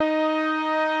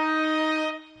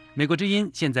美国之音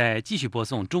现在继续播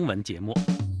送中文节目。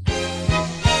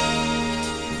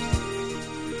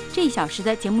这一小时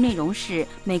的节目内容是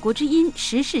美国之音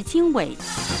时事经纬。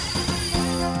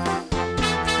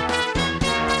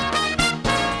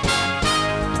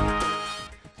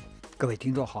各位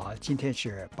听众好，今天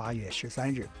是8月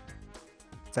13日。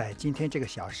在今天这个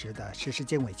小时的时事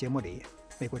经纬节目里，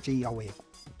美国之音要为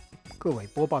各位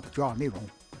播报的主要内容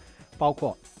包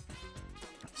括：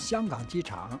香港机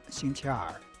场星期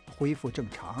二恢复正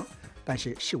常，但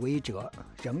是示威者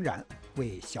仍然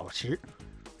未消失；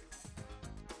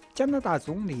加拿大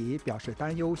总理表示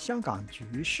担忧香港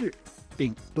局势，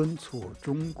并敦促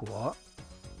中国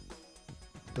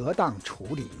得当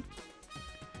处理；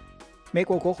美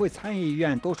国国会参议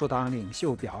院多数党领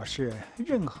袖表示，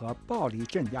任何暴力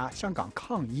镇压香港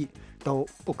抗议都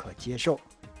不可接受；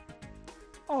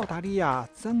澳大利亚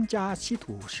增加稀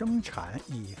土生产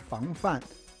以防范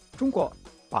中国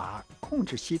把控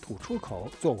制稀土出口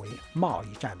作为贸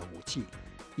易战的武器。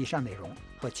以上内容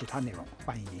和其他内容，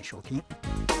欢迎您收听。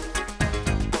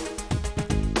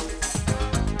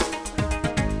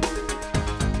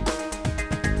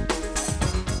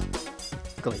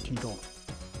各位听众，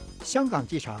香港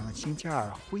机场星期二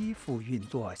恢复运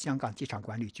作，香港机场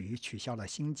管理局取消了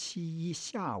星期一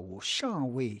下午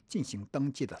尚未进行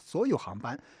登记的所有航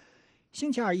班。星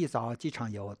期二一早，机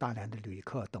场有大量的旅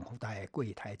客等候在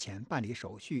柜台前办理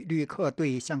手续。旅客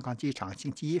对香港机场星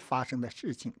期一发生的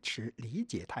事情持理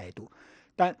解态度，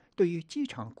但对于机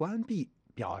场关闭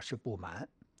表示不满。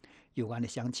有关的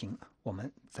详情，我们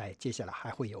在接下来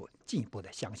还会有进一步的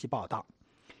详细报道。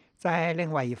在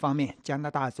另外一方面，加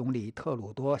拿大总理特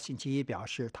鲁多星期一表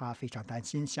示，他非常担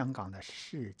心香港的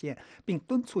事件，并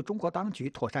敦促中国当局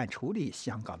妥善处理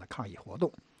香港的抗议活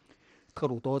动。特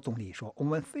鲁多总理说，我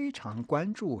们非常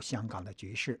关注香港的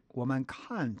局势，我们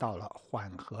看到了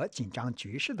缓和紧张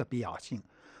局势的必要性，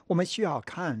我们需要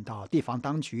看到地方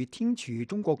当局听取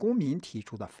中国公民提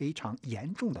出的非常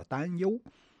严重的担忧。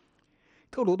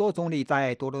特鲁多总理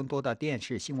在多伦多的电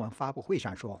视新闻发布会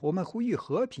上说，我们呼吁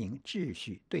和平、秩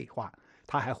序、对话。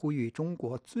他还呼吁中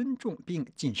国尊重并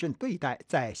谨慎对待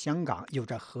在香港有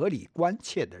着合理关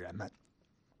切的人们。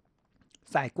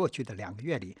在过去的2个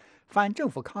月里，反政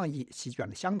府抗议席卷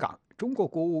了香港。中国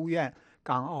国务院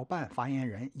港澳办发言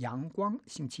人杨光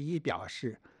星期一表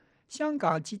示，香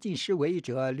港激进示威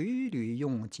者屡屡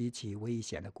用极其危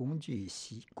险的工具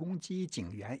攻击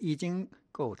警员，已经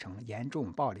构成严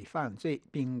重暴力犯罪，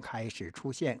并开始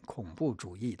出现恐怖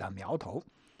主义的苗头。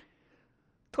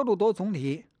特鲁多总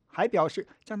理还表示，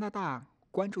加拿大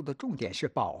关注的重点是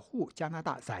保护加拿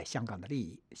大在香港的利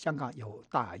益。香港有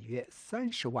大约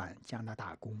30万加拿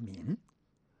大公民。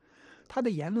他的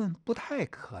言论不太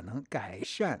可能改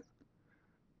善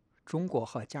中国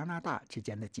和加拿大之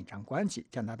间的紧张关系。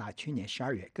加拿大去年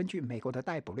12月根据美国的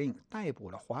逮捕令逮捕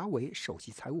了华为首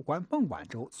席财务官孟晚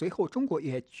舟，随后中国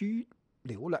也拘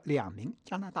留了2名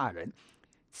加拿大人，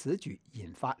此举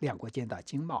引发两国间的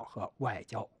经贸和外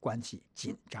交关系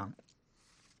紧张。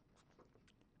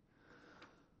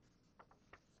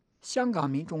香港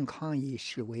民众抗议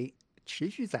示威持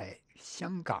续在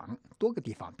香港多个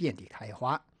地方遍地开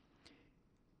花。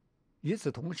与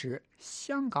此同时，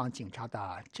香港警察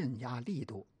的镇压力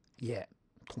度也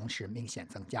同时明显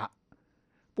增加，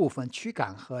部分驱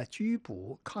赶和拘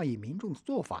捕抗议民众的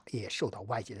做法也受到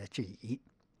外界的质疑。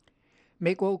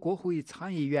美国国会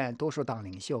参议院多数党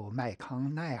领袖麦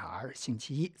康奈尔星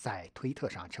期一在推特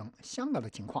上称，香港的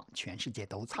情况全世界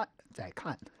都在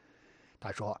看。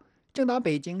他说，正当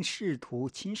北京试图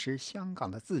侵蚀香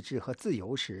港的自治和自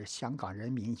由时，香港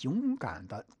人民勇敢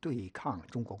地对抗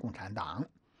中国共产党。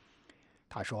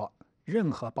他说，任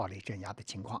何暴力镇压的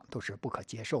情况都是不可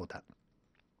接受的。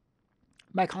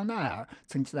麦康奈尔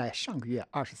曾经在上个月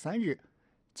23日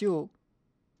就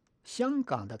香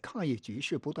港的抗议局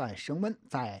势不断升温，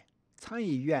在参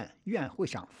议院院会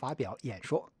上发表演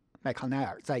说。麦康奈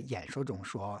尔在演说中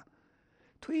说，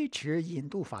推迟引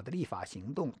渡法的立法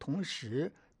行动，同时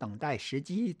等待时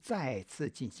机再次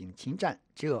进行侵占，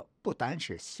这不单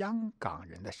是香港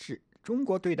人的事。中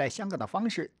国对待香港的方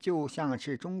式，就像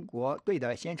是中国对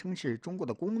待宣称是中国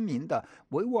的公民的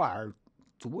维吾尔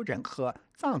族人和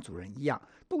藏族人一样，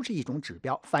都是一种指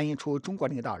标，反映出中国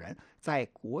领导人在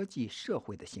国际社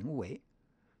会的行为。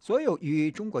所有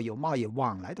与中国有贸易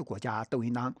往来的国家都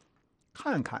应当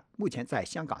看看目前在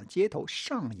香港街头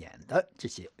上演的这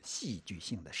些戏剧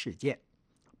性的事件。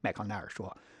麦康奈尔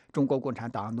说，中国共产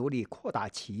党努力扩大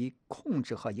其控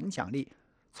制和影响力，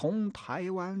从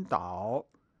台湾岛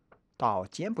到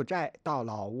柬埔寨，到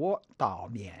老挝，到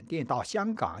缅甸，到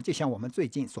香港，就像我们最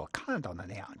近所看到的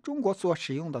那样，中国所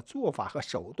使用的做法和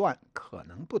手段可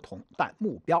能不同，但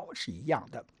目标是一样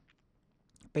的。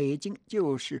北京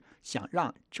就是想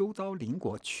让周遭邻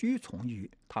国屈从于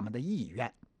他们的意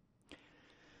愿。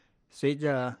随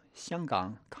着香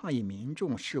港抗议民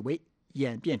众示威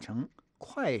演变成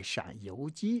快闪游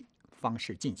击方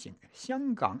式进行，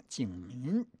香港警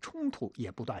民冲突也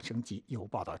不断升级。有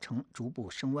报道称，逐步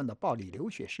升温的暴力流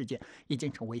血事件已经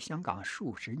成为香港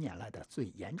数十年来的最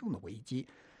严重的危机，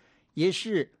也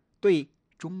是对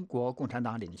中国共产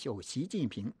党领袖习近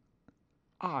平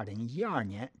2012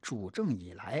年主政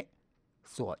以来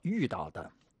所遇到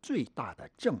的最大的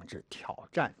政治挑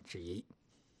战之一。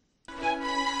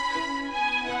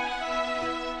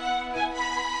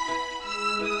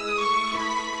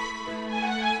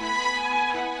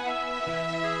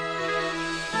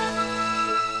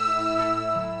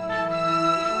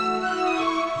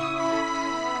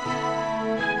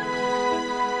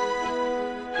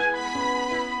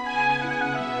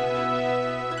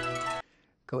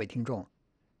各位听众，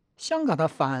香港的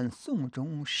反送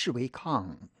中示威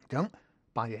抗争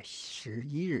8月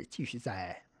11日继续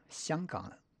在香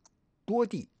港多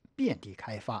地遍地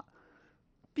开花，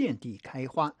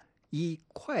以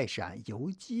快闪游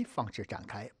击方式展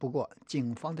开。不过，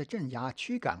警方的镇压、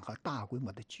驱赶和大规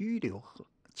模的拘留和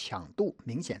抢渡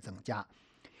明显增加，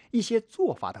一些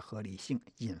做法的合理性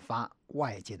引发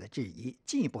外界的质疑，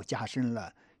进一步加深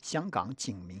了香港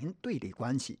警民对立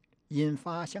关系，引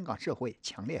发香港社会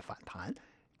强烈反弹。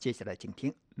接下来请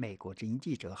听美国之音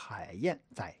记者海燕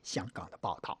在香港的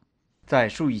报道。在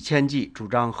数以千计主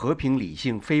张和平理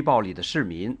性非暴力的市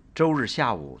民周日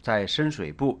下午在深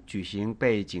水埗举行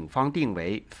被警方定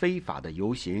为非法的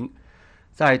游行，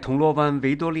在铜锣湾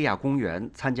维多利亚公园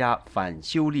参加反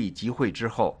修例集会之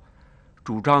后，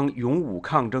主张勇武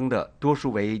抗争的多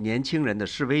数为年轻人的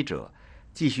示威者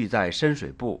继续在深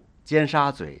水埗、尖沙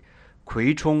咀、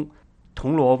葵涌、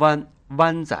铜锣湾、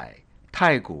湾仔、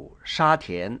太古、沙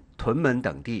田、屯门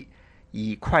等地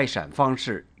以快闪方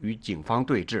式与警方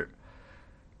对峙。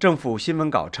政府新闻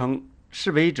稿称，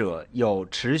示威者有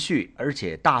持续而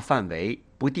且大范围、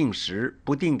不定时、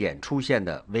不定点出现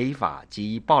的违法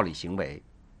及暴力行为。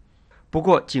不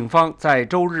过，警方在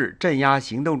周日镇压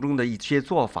行动中的一些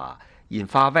做法引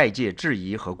发外界质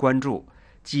疑和关注，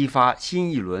激发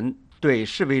新一轮对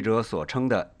示威者所称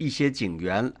的一些警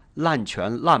员滥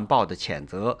权滥暴的谴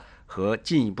责和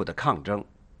进一步的抗争。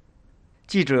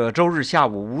记者周日下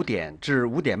午5点至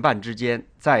5点半之间，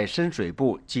在深水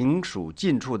埗警署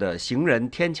近处的行人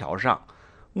天桥上，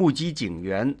目击警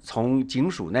员从警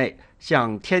署内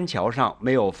向天桥上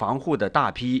没有防护的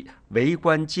大批围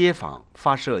观街坊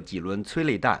发射几轮催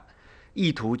泪弹，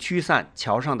意图驱散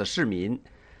桥上的市民，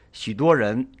许多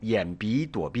人掩鼻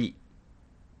躲避。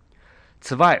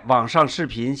此外，网上视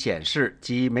频显示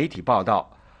及媒体报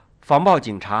道，防暴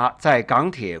警察在港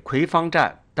铁葵芳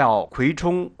站到葵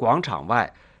涌广场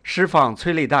外释放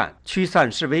催泪弹驱散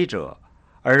示威者，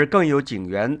而更有警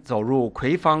员走入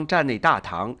葵芳站内大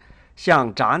堂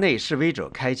向闸内示威者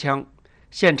开枪，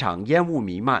现场烟雾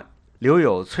弥漫，留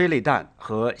有催泪弹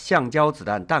和橡胶子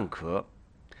弹弹壳。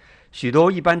许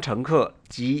多一般乘客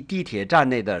及地铁站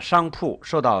内的商铺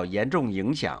受到严重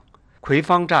影响，葵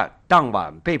芳站当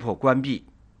晚被迫关闭。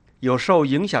有受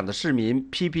影响的市民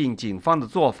批评警方的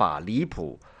做法离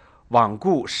谱，罔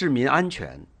顾市民安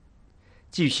全。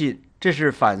据信，这是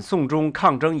反送中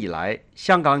抗争以来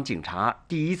香港警察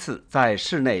第一次在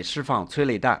市内释放催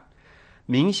泪弹，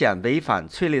明显违反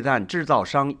催泪弹制造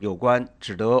商有关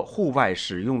只得户外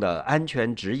使用的安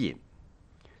全指引。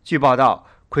据报道，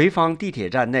葵芳地铁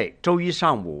站内周一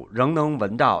上午仍能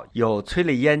闻到有催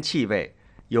泪烟气味，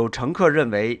有乘客认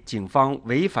为警方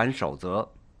违反守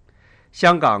则。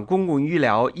香港公共医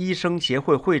疗医生协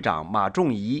会会长马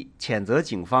仲仪谴责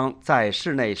警方在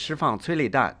市内释放催泪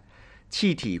弹，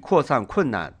气体扩散困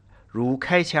难，如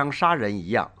开枪杀人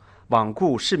一样，罔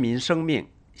顾市民生命，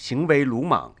行为鲁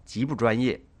莽，极不专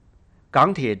业。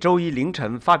港铁周一凌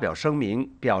晨发表声明，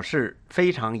表示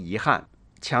非常遗憾，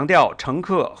强调乘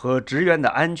客和职员的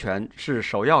安全是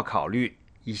首要考虑，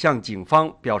已向警方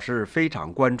表示非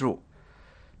常关注。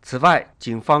此外，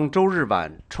警方周日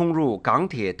晚冲入港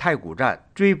铁太古站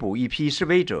追捕一批示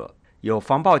威者，有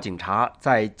防暴警察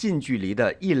在近距离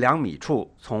的1-2米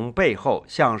处从背后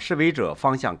向示威者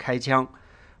方向开枪，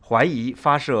怀疑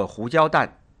发射胡椒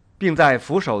弹，并在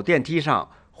扶手电梯上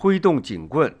挥动警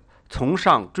棍从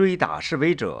上追打示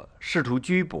威者，试图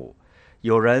拘捕。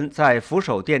有人在扶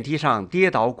手电梯上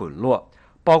跌倒滚落，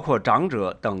包括长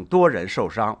者等多人受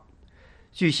伤。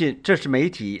据信，这是媒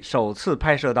体首次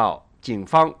拍摄到警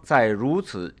方在如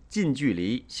此近距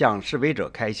离向示威者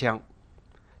开枪。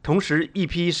同时，一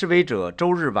批示威者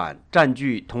周日晚占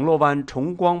据铜锣湾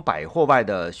崇光百货外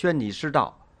的轩尼诗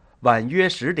道，晚约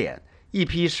10点，一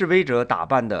批示威者打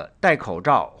扮的戴口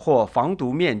罩或防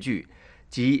毒面具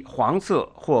及黄色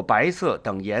或白色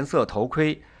等颜色头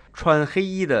盔、穿黑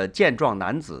衣的健壮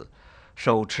男子，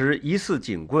手持疑似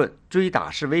警棍追打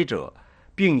示威者，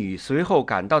并与随后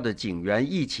赶到的警员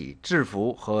一起制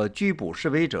服和拘捕示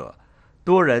威者，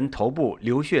多人头部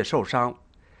流血受伤。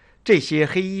这些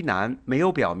黑衣男没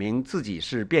有表明自己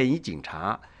是便衣警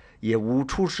察，也无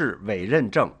出示委任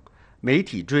证。媒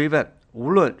体追问，无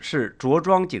论是着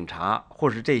装警察或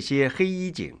是这些黑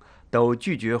衣警，都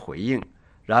拒绝回应，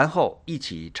然后一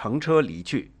起乘车离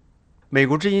去。美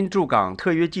国之音驻港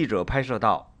特约记者拍摄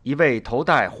到，一位头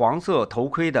戴黄色头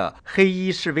盔的黑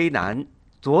衣示威男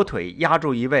左腿压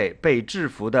住一位被制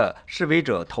服的示威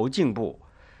者头颈部，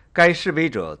该示威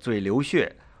者嘴流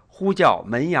血，呼叫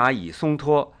门牙已松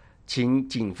脱，请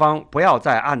警方不要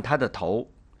再按他的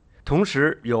头。同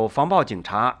时，有防暴警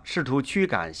察试图驱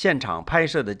赶现场拍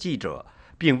摄的记者，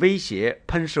并威胁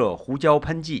喷射胡椒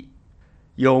喷剂。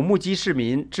有目击市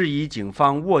民质疑警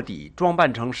方卧底装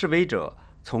扮成示威者，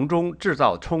从中制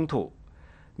造冲突。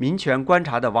民权观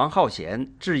察的王浩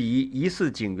贤质疑疑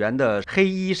似警员的黑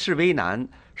衣示威男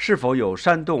是否有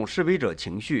煽动示威者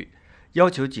情绪，要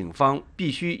求警方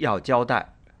必须要交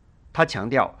代。他强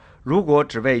调，如果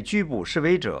只为拘捕示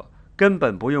威者，根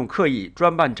本不用刻意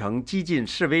装扮成激进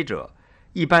示威者，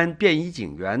一般便衣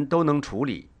警员都能处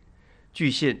理。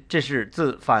据信，这是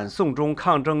自反送中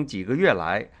抗争几个月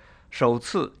来，首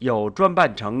次有装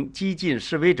扮成激进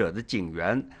示威者的警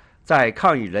员在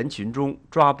抗议人群中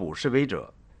抓捕示威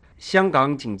者。香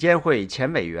港警监会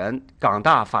前委员、港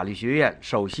大法律学院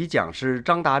首席讲师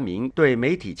张达明对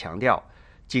媒体强调，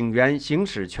警员行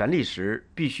使权力时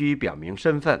必须表明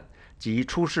身份及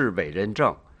出示委任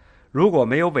证。如果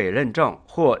没有委任证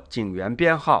或警员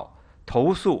编号，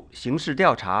投诉、刑事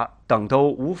调查等都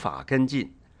无法跟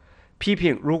进。批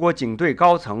评如果警队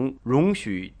高层容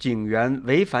许警员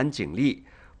违反警例，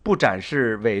不展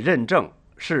示委任证，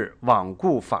是罔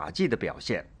顾法纪的表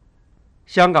现。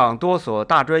香港多所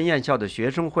大专院校的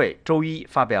学生会周一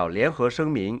发表联合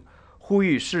声明，呼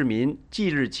吁市民即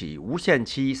日起无限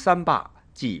期三罢，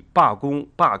即罢工、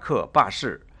罢课、罢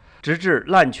市，直至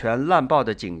滥权滥暴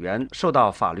的警员受到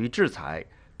法律制裁，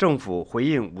政府回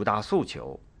应五大诉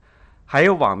求。还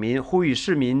有网民呼吁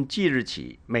市民即日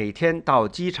起每天到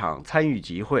机场参与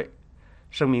集会。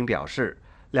声明表示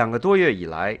，2个多月以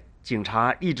来，警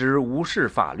察一直无视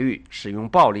法律，使用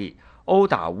暴力，殴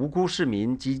打无辜市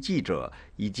民及记者，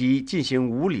以及进行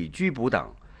无理拘捕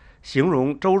等，形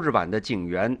容周日晚的警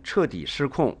员彻底失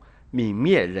控，泯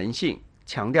灭人性，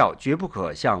强调绝不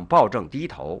可向暴政低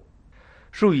头。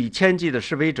数以千计的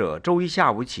示威者周一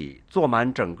下午起坐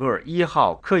满整个1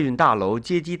号客运大楼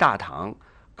接机大堂，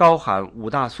高喊五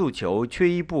大诉求缺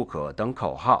一不可等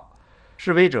口号。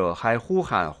示威者还呼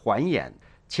喊还眼，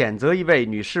谴责一位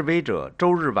女示威者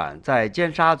周日晚在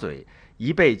尖沙咀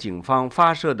已被警方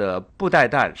发射的布袋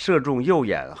弹射中右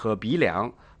眼和鼻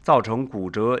梁，造成骨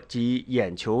折及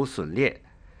眼球损裂。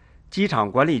机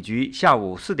场管理局下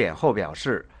午4点后表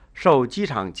示，受机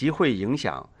场集会影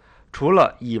响，除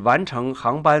了已完成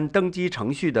航班登机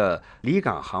程序的离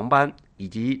港航班以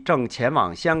及正前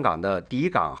往香港的抵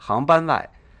港航班外，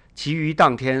其余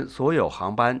当天所有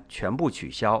航班全部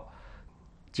取消。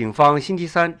警方星期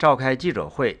三召开记者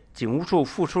会，警务处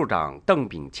副处长邓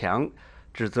炳强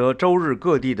指责周日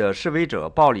各地的示威者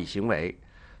暴力行为。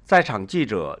在场记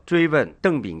者追问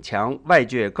邓炳强外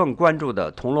界更关注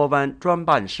的铜锣湾专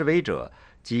办示威者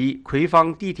及葵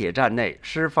芳地铁站内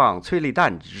释放催泪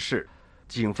弹之事，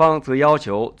警方则要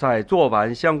求在做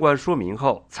完相关说明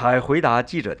后才回答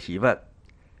记者提问。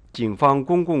警方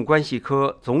公共关系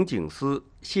科总警司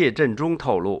谢振中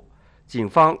透露，警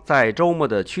方在周末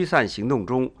的驱散行动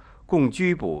中共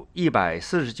拘捕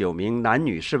149名男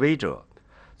女示威者，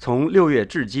从6月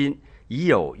至今已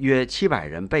有约700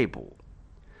人被捕。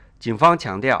警方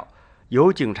强调，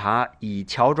有警察已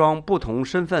乔装不同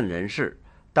身份人士，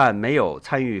但没有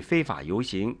参与非法游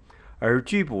行，而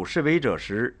拘捕示威者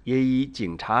时也以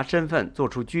警察身份作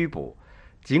出拘捕。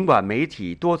尽管媒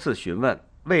体多次询问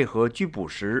为何拘捕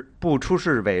时不出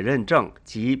示委任证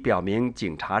及表明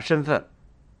警察身份，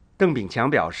邓炳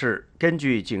强表示，根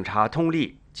据警察通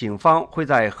例，警方会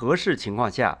在合适情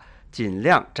况下尽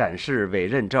量展示委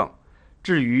任证。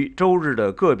至于周日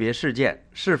的个别事件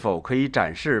是否可以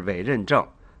展示委任证，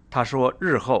他说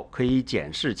日后可以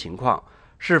检视情况，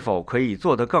是否可以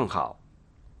做得更好。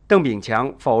邓炳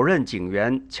强否认警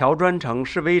员乔装成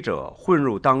示威者混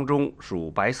入当中属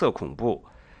白色恐怖，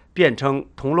辩称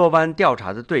铜锣湾调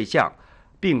查的对象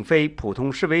并非普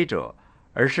通示威者，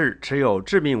而是持有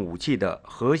致命武器的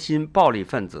核心暴力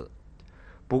分子。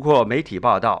不过媒体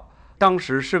报道，当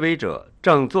时示威者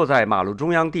正坐在马路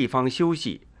中央地方休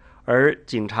息，而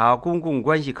警察公共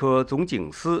关系科总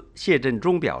警司谢振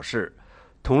中表示，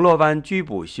铜锣湾拘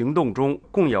捕行动中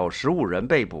共有15人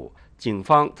被捕，警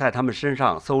方在他们身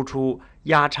上搜出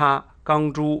压叉、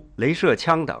钢珠、雷射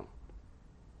枪等。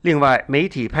另外，媒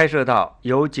体拍摄到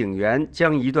有警员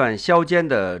将一段削尖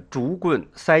的竹棍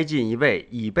塞进一位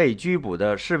已被拘捕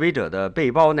的示威者的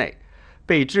背包内，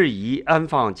被质疑安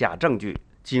放假证据。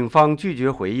警方拒绝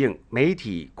回应媒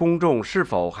体公众是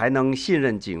否还能信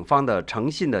任警方的诚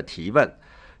信的提问，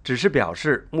只是表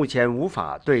示目前无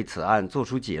法对此案作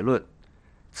出结论。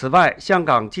此外，香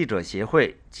港记者协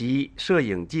会及摄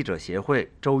影记者协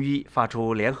会周一发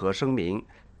出联合声明，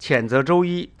谴责周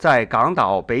一在港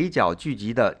岛北角聚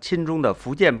集的亲中的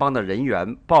福建帮的人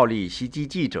员暴力袭击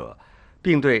记者，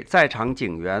并对在场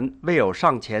警员未有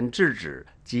上前制止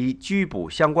及拘捕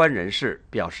相关人士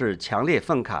表示强烈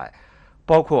愤慨，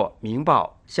包括《明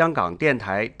报》、香港电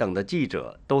台等的记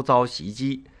者都遭袭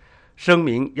击。声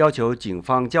明要求警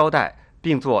方交代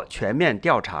并做全面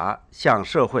调查，向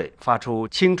社会发出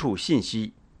清楚信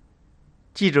息。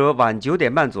记者晚9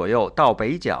点半左右到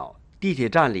北角，地铁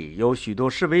站里有许多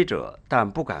示威者，但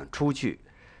不敢出去。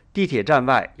地铁站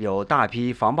外有大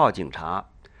批防暴警察，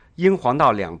英皇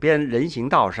道两边人行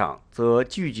道上则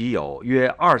聚集有约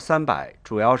200-300，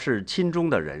主要是亲中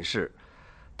的人士。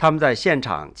他们在现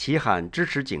场齐喊支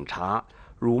持警察、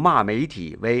辱骂媒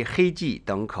体为黑记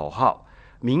等口号，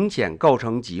明显构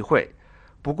成集会。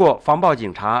不过，防暴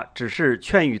警察只是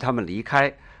劝喻他们离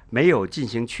开，没有进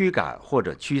行驱赶或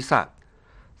者驱散。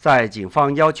在警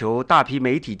方要求大批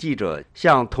媒体记者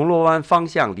向铜锣湾方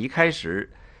向离开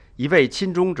时，一位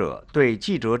亲中者对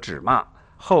记者指骂，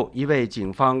后一位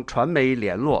警方传媒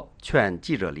联络劝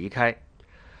记者离开。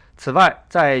此外，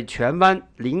在荃湾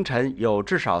凌晨有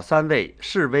至少3位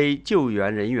示威救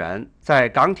援人员在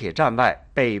港铁站外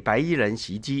被白衣人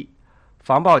袭击，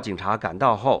防暴警察赶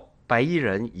到后，白衣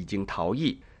人已经逃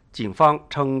逸，警方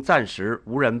称暂时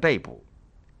无人被捕。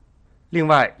另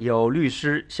外，有律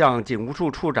师向警务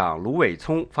处处长卢伟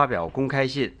聪发表公开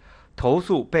信，投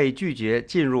诉被拒绝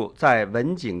进入在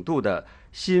文景渡的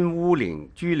新乌岭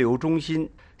拘留中心，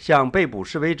向被捕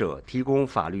示威者提供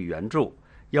法律援助，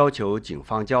要求警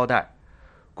方交代。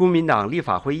公民党立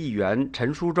法会议员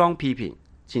陈淑庄批评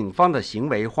警方的行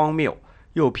为荒谬，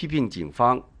又批评警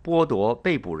方剥夺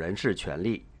被捕人士权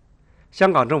利。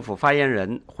香港政府发言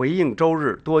人回应周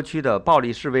日多区的暴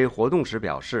力示威活动时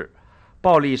表示，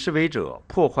暴力示威者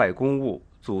破坏公物、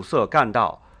阻塞干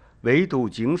道、围堵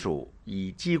警署，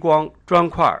以激光、砖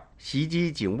块袭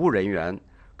击警务人员，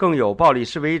更有暴力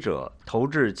示威者投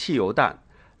掷汽油弹，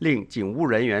令警务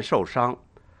人员受伤。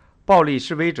暴力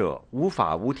示威者无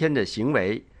法无天的行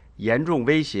为严重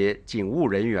威胁警务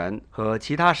人员和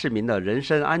其他市民的人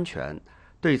身安全，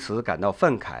对此感到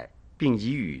愤慨，并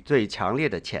给予最强烈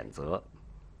的谴责。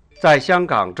在香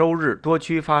港周日多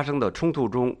区发生的冲突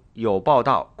中，有报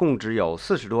道共只有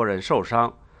40多人受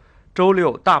伤。周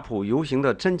六大埔游行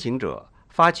的申请者、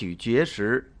发起绝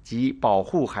食及保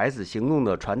护孩子行动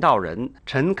的传道人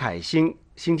陈凯兴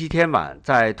星期天晚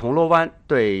在铜锣湾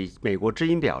对美国之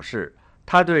音表示，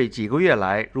他对几个月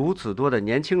来如此多的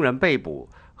年轻人被捕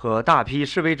和大批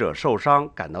示威者受伤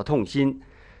感到痛心，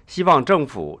希望政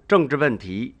府政治问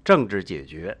题政治解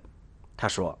决。他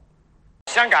说，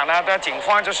香港的警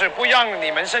方就是不让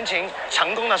你们申请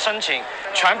成功的申请，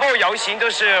全部游行都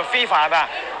是非法的，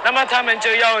那么他们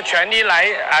就要全力来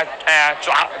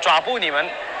抓捕你们。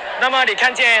那么你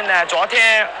看见昨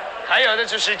天还有的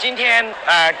就是今天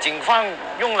警方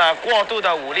用了过度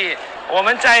的武力。我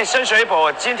们在深水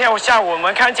埗今天下午我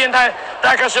们看见他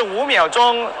大概是5秒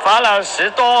钟发了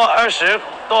10多20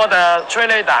多的催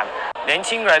泪弹。年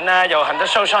轻人呢有很多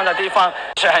受伤的地方，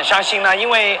是很伤心的，因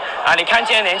为你看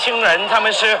见年轻人他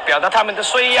们是表达他们的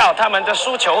需要、他们的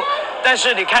诉求，但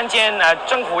是你看见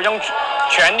政府用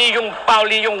权力、用暴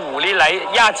力、用武力来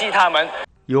压制他们。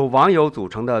有网友组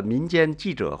成的民间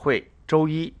记者会周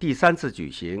一第3次举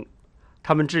行，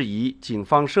他们质疑警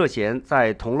方涉嫌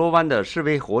在铜锣湾的示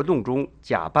威活动中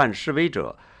假扮示威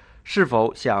者，是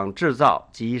否想制造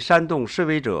及煽动示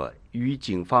威者与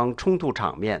警方冲突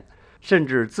场面，甚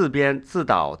至自编自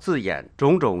导自演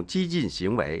种种激进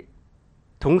行为。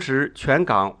同时，全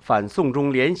港反送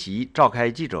中联席召开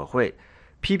记者会，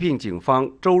批评警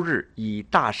方周日以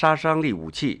大杀伤力武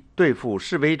器对付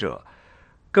示威者，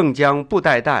更将布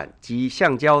袋弹及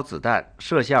橡胶子弹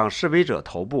射向示威者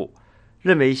头部，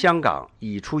认为香港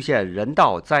已出现人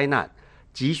道灾难，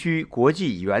急需国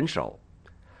际援手。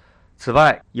此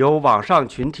外，有网上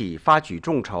群体发起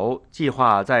众筹，计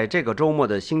划在这个周末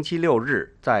的星期6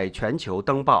日在全球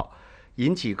登报，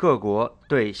引起各国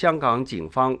对香港警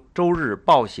方周日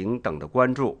暴行等的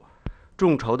关注。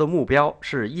众筹的目标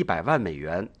是100万美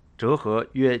元，折合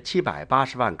约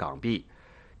780万港币。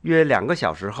约2个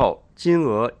小时后，金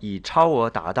额已超额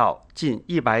达到近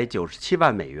197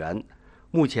万美元，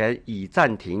目前已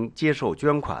暂停接受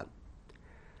捐款。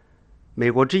美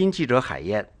国之音记者海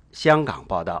燕，香港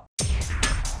报道。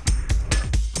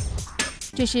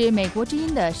这是美国之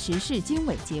音的时事经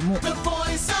纬节目。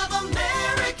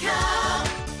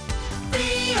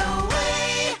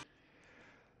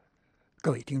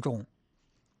各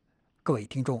位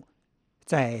听众，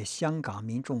在香港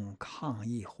民众抗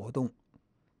议活动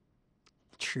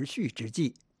持续之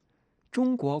际，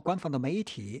中国官方的媒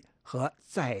体和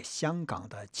在香港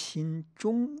的亲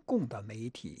中共的媒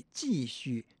体继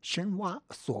续深挖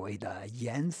所谓的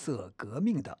颜色革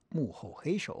命的幕后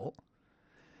黑手。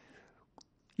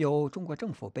有中国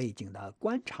政府背景的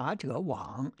观察者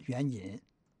网援引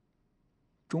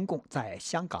中共在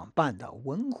香港办的《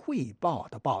文汇报》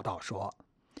的报道说，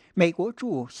美国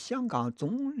驻香港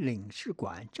总领事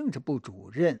馆政治部主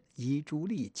任伊朱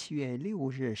莉7月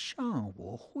6日上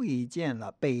午会见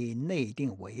了被内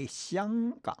定为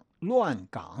香港乱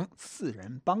港4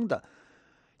人帮的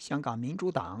香港民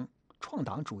主党创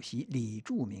党主席李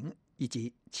柱铭以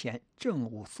及前政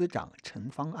务司长陈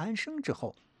方安生之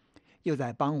后，又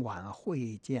在傍晚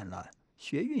会见了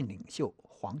学运领袖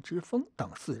黄之锋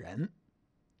等4人。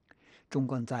中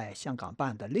共在香港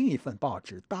办的另一份报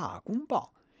纸《大公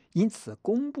报》因此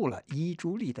公布了伊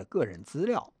朱莉的个人资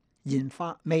料，引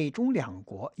发美中两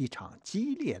国一场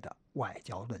激烈的外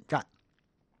交论战。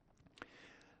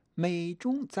美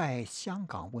中在香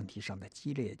港问题上的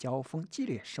激烈交锋、激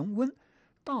烈升温，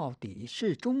到底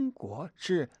是中国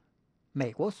是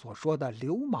美国所说的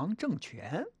流氓政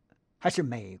权，还是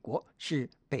美国是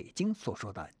北京所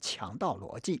说的强盗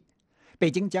逻辑？北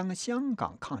京将香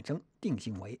港抗争定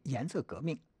性为颜色革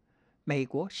命，美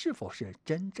国是否是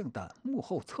真正的幕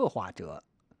后策划者？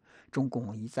中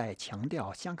共一再强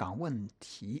调香港问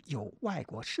题有外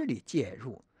国势力介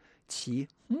入，其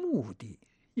目的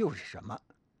又是什么？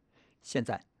现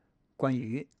在，关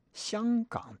于香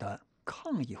港的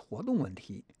抗议活动问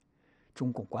题，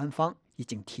中共官方已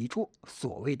经提出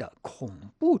所谓的恐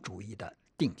怖主义的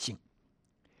定性。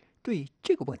对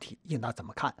这个问题应当怎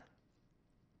么看？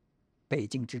北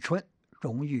京之春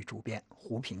荣誉主编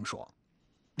胡平说，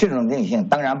这种定性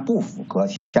当然不符合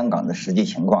香港的实际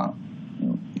情况。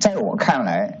在我看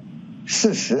来，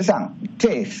事实上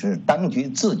这是当局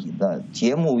自己的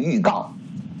节目预告，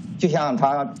就像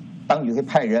当局会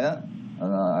派人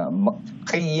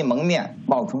黑衣蒙面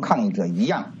冒充抗议者一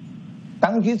样，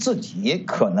当局自己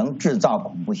可能制造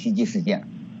恐怖袭击事件，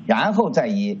然后再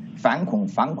以反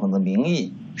恐的名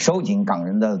义收紧港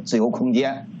人的自由空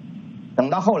间。等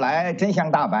到后来真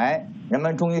相大白，人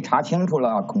们终于查清楚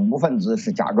了恐怖分子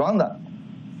是假装的，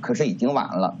可是已经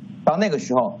晚了。到那个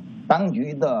时候，当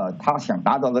局他想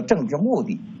达到的政治目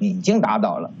的已经达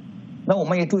到了。那我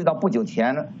们也注意到，不久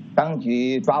前当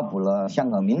局抓捕了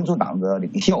香港民主党的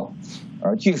领袖，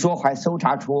据说还搜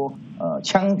查出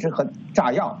枪支和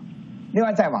炸药。另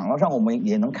外，在网络上我们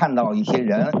也能看到一些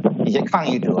人、一些抗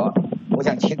议者，我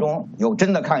想其中有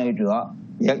真的抗议者，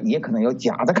也可能有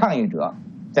假的抗议者，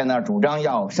在那儿主张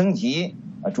要升级，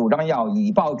主张要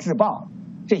以暴制暴，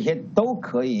这些都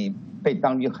可以被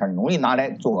当局很容易拿来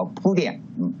做铺垫。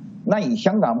那以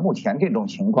香港目前这种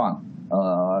情况，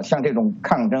像这种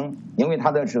抗争，因为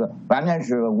它的完全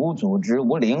是无组织、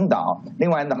无领导，另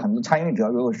外呢，很多参与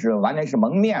者又是完全是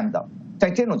蒙面的，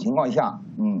在这种情况下，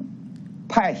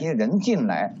派些人进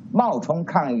来冒充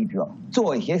抗议者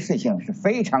做一些事情是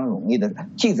非常容易的，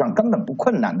技术上根本不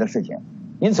困难的事情。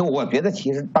因此我觉得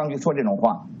其实当局说这种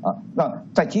话那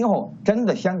在今后真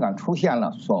的香港出现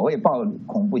了所谓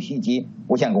恐怖袭击，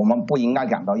我想我们不应该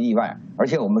感到意外，而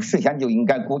且我们事先就应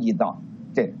该估计到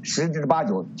这10之8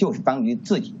九就是当局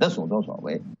自己的所作所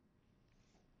为。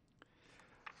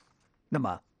那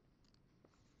么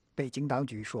北京当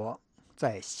局说，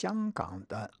在香港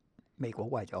的美国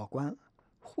外交官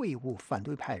会晤反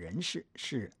对派人士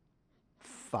是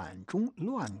反中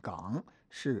乱港，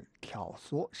是挑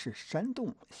唆，是煽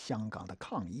动香港的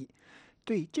抗议。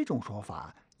对这种说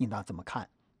法应当怎么看？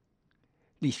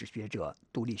历史学者、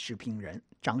独立时评人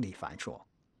张立凡说，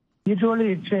伊朱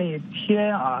莉这一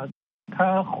天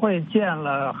他会见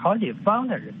了好几方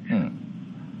的人士，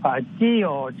既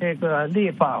有这个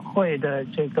立法会的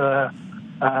这个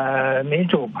民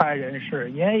主派人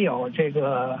士，也有这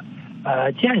个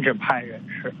建制派人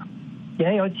士，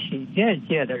也有企业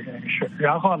界的人士，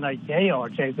然后呢，也有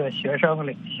这个学生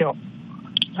领袖。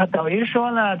等于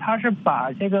说呢，他是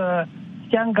把这个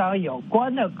香港有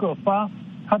关的各方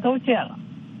他都见了，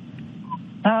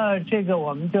那这个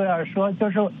我们就要说，就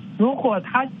是如果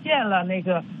他建了那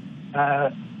个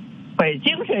北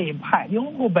京这一派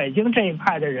拥护北京这一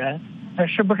派的人，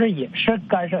是不是也是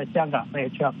干涉香港内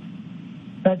政？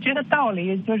这个道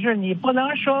理就是你不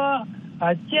能说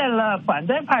建了反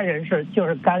对派人士就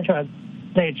是干涉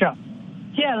内政，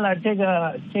建了这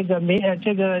个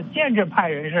建制派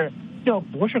人士就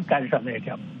不是干涉内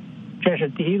政，这是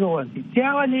第一个问题。第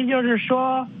二个问题就是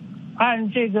说，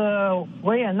按这个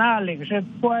维也纳领事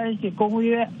关系公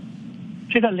约，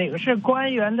这个领事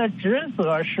官员的职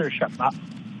责是什么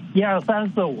？1、2、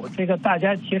3、4、5，这个大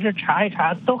家其实查一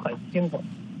查都很清楚。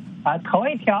头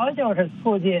一条就是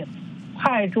促进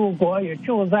派驻国与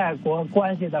驻在国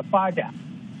关系的发展，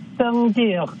增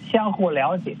进相互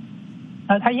了解。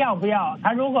他要不要？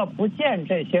他如果不见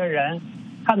这些人，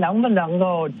他能不能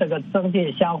够这个增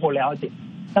进相互了解？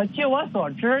据我所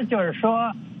知，就是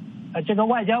说，这个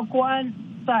外交官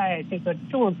在这个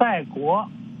驻在国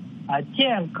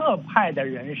见各派的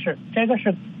人士，这个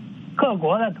是各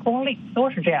国的通例，都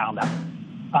是这样的。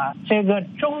这个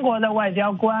中国的外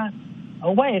交官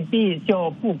未必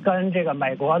就不跟这个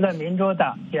美国的民主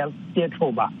党接触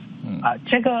吧？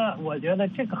这个我觉得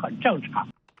这个很正常。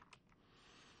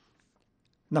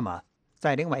那么，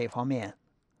在另外一方面，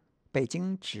北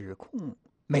京指控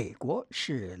美国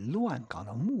是乱港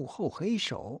的幕后黑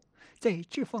手，在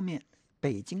这方面，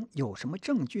北京有什么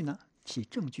证据呢？其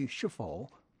证据是否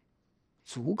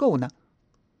足够呢？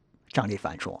张立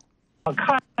凡说：“我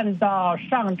看到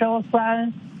上周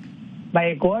三，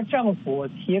美国政府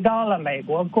提高了美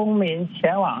国公民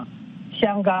前往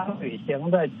香港旅行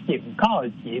的警告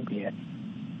级别。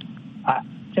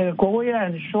这个国务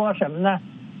院说什么呢？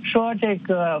说这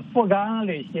个赴港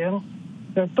旅行，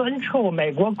就敦促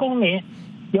美国公民，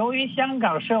由于香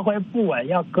港社会不稳，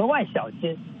要格外小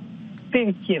心，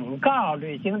并警告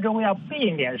旅行中要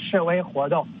避免示威活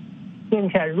动，并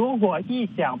且如果意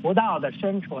想不到的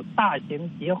身处大型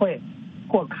集会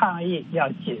或抗议，要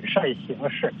谨慎行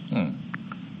事。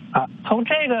从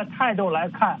这个态度来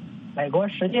看，美国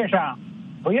实际上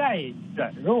不愿意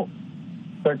卷入，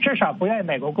至少不愿意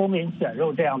美国公民卷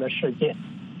入这样的事件。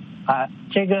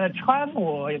这个川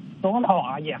普总统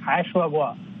也还说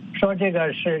过，说这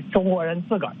个是中国人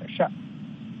自个儿的事儿，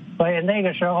所以那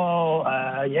个时候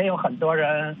也有很多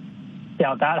人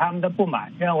表达他们的不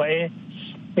满，认为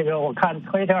这个我看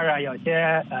推特上有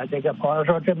些这个朋友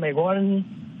说这美国人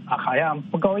好像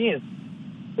不够意思。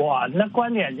我的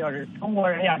观点就是中国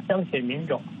人要争取民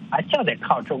主就得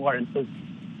靠中国人自己。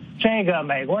这个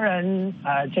美国人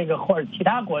这个或者其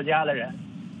他国家的人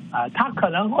他可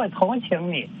能会同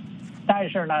情你，但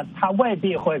是呢他未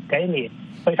必会给你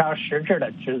非常实质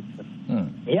的支持。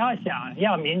你要想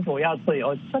要民主要自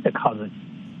由，就得靠自己。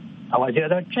我觉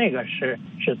得这个是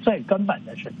最根本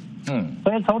的事情。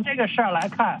所以从这个事儿来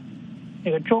看，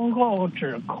这个中共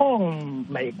指控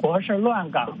美国是乱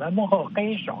港的幕后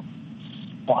黑手，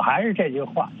我还是这句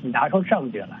话，你拿出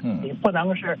证据来，你不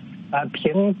能是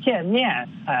凭见面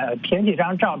凭几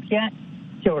张照片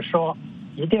就说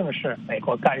一定是美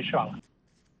国干涉了。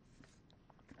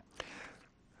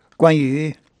关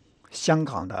于香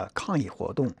港的抗议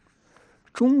活动，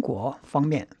中国方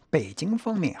面、北京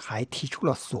方面还提出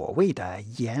了所谓的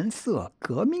颜色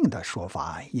革命的说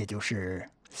法，也就是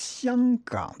香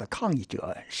港的抗议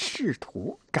者试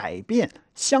图改变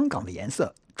香港的颜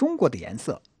色、中国的颜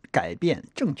色，改变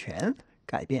政权、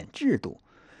改变制度。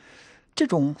这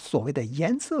种所谓的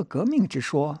颜色革命之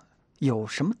说有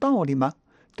什么道理吗？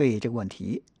对这个问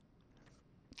题，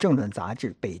政论杂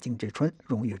志《北京之春》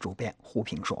荣誉主编胡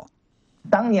平说：“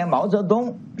当年毛泽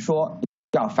东说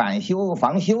要反修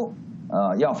防修，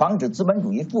要防止资本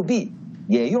主义复辟，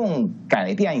也用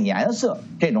改变颜色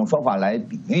这种说法来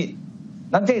比喻。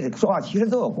那这个说法其实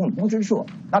都有共同之处，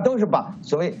那都是把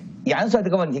所谓颜色这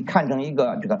个问题看成一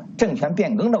个这个政权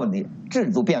变更的问题，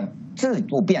制度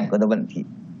变革的问题。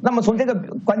那么从这个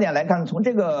观点来看，从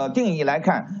这个定义来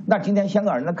看，那今天香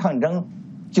港人的抗争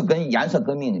就跟颜色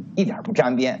革命一点不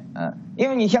沾边。因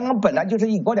为你香港本来就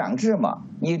是一国两制嘛，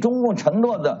你中共承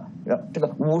诺的这个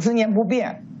50年不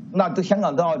变，那对香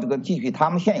港都要这个继续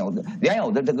他们原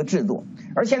有的这个制度。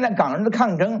而现在港人的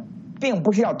抗争并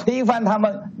不是要推翻他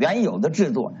们原有的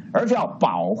制度，而是要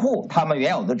保护他们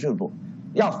原有的制度，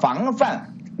要防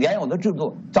范原有的制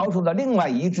度遭受到另外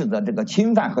一制的这个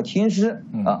侵犯和侵蚀。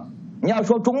你要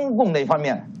说中共那方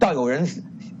面倒有人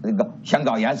那个想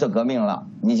搞颜色革命了，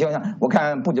你就像我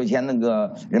看不久前那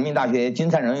个人民大学金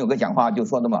灿荣有个讲话就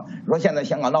说的嘛，说现在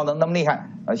香港闹得那么厉害，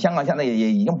香港现在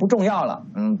也已经不重要了，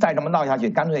再这么闹下去，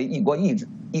干脆一国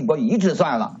一制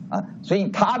算了。所以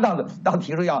他倒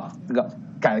提出要这个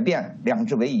改变两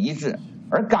制为一制。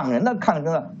而港人的抗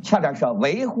争呢，恰恰是要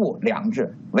维护两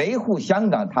制，维护香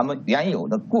港他们原有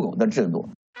的固有的制度。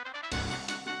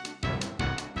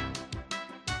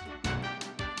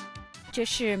这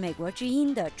是美国之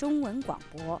音的中文广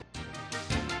播。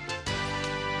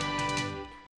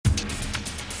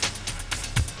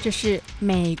这是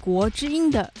美国之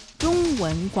音的中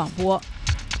文广播。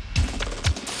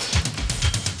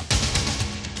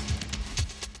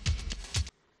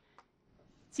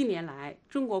近年来，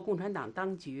中国共产党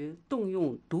当局动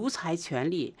用独裁权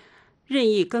力，任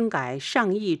意更改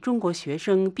上亿中国学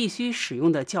生必须使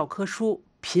用的教科书，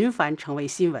频繁成为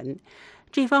新闻。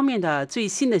这方面的最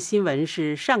新的新闻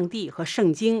是，上帝和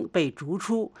圣经被逐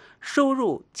出，收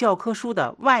入教科书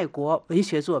的外国文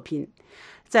学作品。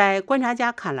在观察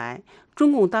家看来，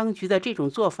中共当局的这种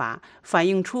做法反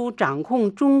映出掌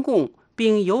控中共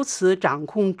并由此掌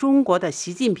控中国的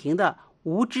习近平的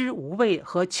无知无畏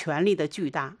和权力的巨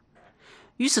大。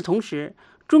与此同时，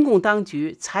中共当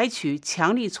局采取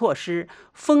强力措施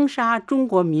封杀中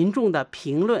国民众的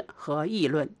评论和议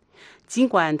论，尽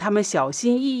管他们小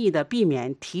心翼翼地避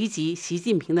免提及习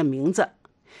近平的名字。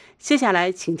接下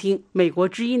来请听美国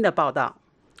之音的报道。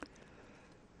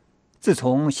自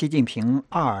从习近平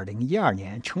2012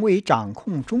年成为掌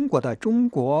控中国的中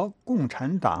国共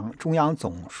产党中央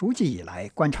总书记以来，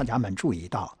观察家们注意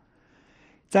到，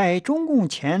在中共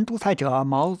前独裁者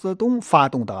毛泽东发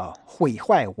动的毁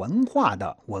坏文化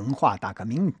的文化大革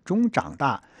命中长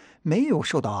大，没有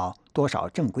受到多少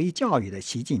正规教育的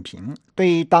习近平，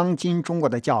对当今中国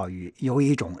的教育有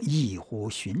一种异乎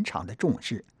寻常的重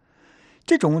视。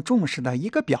这种重视的一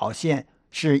个表现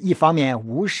是，一方面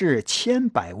无视千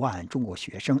百万中国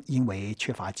学生因为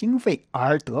缺乏经费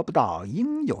而得不到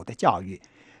应有的教育，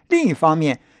另一方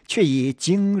面却以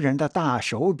惊人的大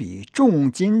手笔重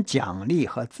金奖励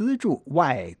和资助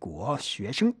外国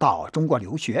学生到中国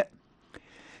留学。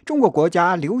中国国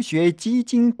家留学基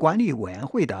金管理委员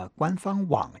会的官方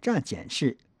网站显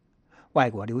示，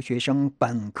外国留学生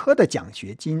本科的奖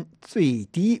学金最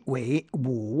低为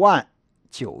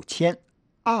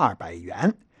59200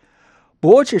元，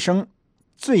博士生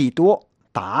最多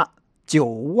达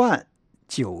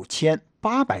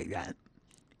99800元。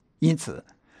因此，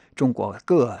中国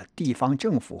各地方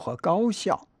政府和高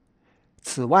校，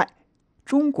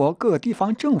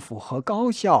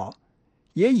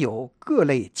也有各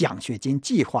类奖学金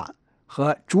计划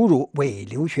和诸如为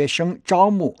留学生招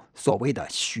募所谓的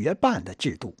学伴的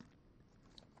制度。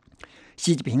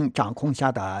习近平掌控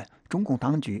下的中共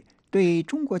当局对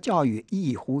中国教育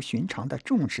异乎寻常的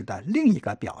重视的另一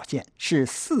个表现是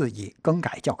肆意更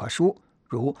改教科书，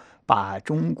如把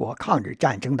中国抗日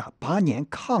战争的8年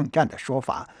抗战的说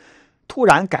法突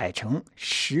然改成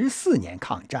14年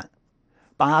抗战，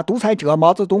把独裁者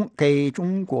毛泽东给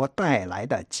中国带来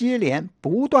的接连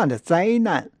不断的灾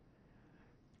难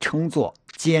称作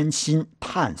艰辛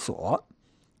探索。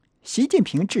习近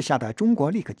平治下的中国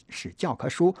历史教科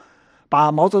书把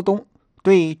毛泽东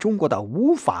对中国的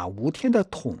无法无天的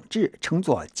统治称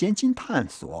作艰辛探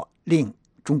索，令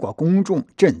中国公众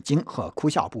震惊和哭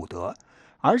笑不得，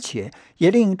而且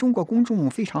也令中国公众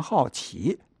非常好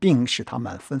奇，并使他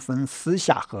们纷纷私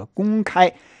下和公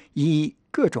开以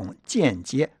各种间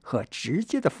接和直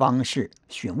接的方式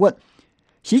询问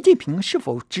习近平是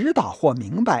否知道或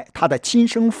明白他的亲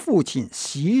生父亲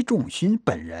习仲勋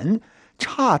本人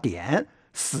差点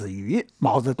死于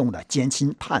毛泽东的艰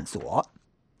辛探索。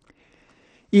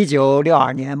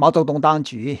1962年，毛泽东当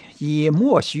局以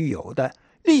莫须有的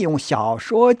利用小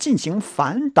说进行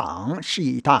反党是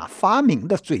一大发明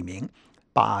的罪名，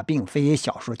把并非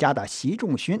小说家的习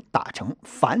仲勋打成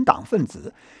反党分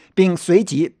子，并随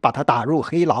即把他打入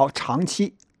黑牢，长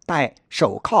期戴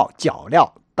手铐脚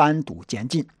镣，单独监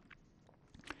禁。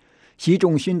习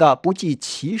仲勋的不计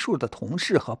其数的同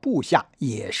事和部下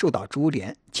也受到株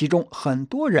连，其中很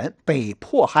多人被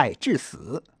迫害致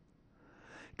死。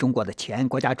中国的前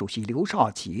国家主席刘少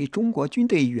奇、中国军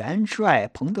队元帅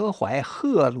彭德怀、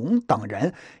贺龙等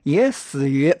人也死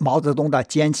于毛泽东的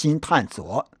艰辛探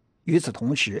索。与此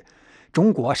同时，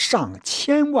中国上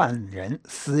千万人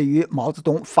死于毛泽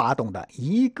东发动的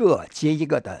一个接一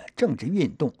个的政治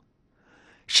运动。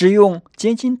使用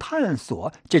艰辛探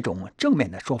索这种正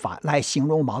面的说法来形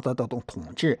容毛泽东统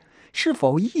治，是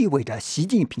否意味着习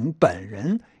近平本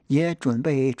人也准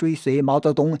备追随毛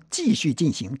泽东继续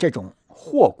进行这种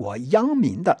祸国殃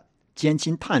民的艰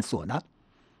辛探索呢？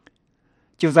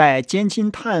就在艰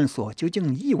辛探索究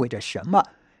竟意味着什么，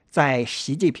在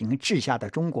习近平治下的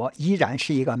中国依然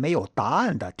是一个没有答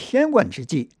案的天问之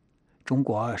际，中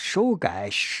国收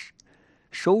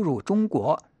入中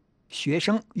国学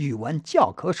生语文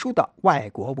教科书的外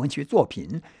国文学作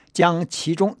品，将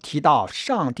其中提到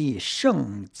上帝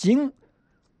圣经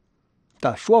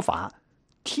的说法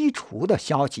剔除的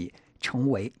消息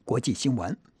成为国际新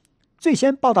闻。最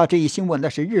先报道这一新闻的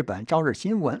是日本朝日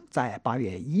新闻在8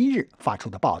月1日发出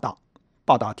的报道。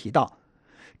报道提到，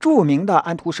著名的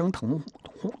安徒生童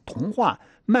话《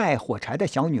卖火柴的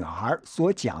小女孩》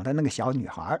所讲的那个小女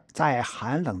孩，在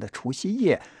寒冷的除夕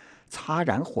夜擦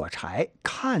燃火柴，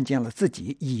看见了自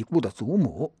己已故的祖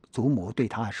母。祖母对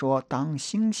她说：“当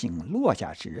星星落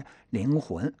下时，灵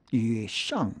魂与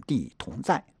上帝同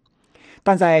在。”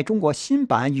但在中国新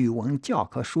版语文教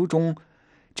科书中，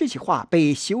这句话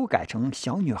被修改成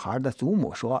小女孩的祖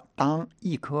母说：“当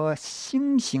一颗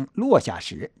星星落下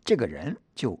时，这个人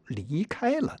就离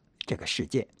开了这个世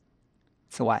界。”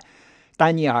此外，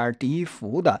丹尼尔·迪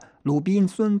福的《鲁滨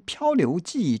孙漂流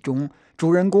记》中，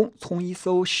主人公从一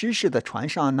艘失事的船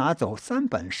上拿走3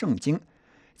本圣经，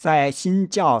在新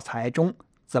教材中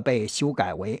则被修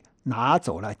改为拿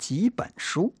走了几本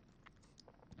书。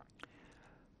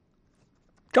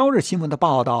朝日新闻的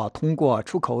报道通过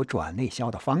出口转内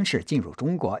销的方式进入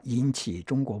中国，引起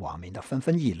中国网民的纷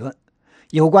纷议论。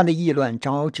有关的议论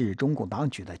招致中共当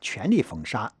局的全力封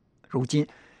杀。如今，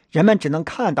人们只能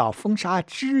看到封杀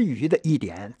之余的一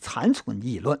点残存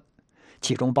议论，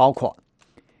其中包括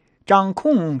掌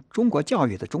控中国教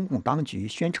育的中共当局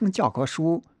宣称教科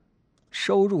书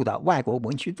收入的外国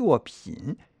文学作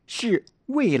品是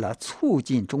为了促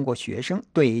进中国学生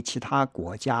对其他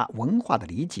国家文化的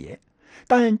理解，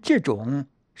但这种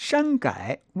删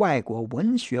改外国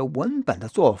文学文本的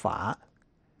做法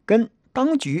跟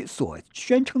当局所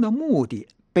宣称的目的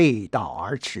背道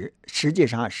而驰，实际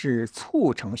上是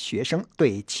促成学生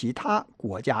对其他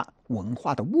国家文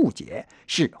化的误解，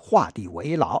是画地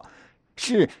为牢，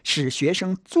是使学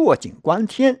生坐井观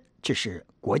天，这是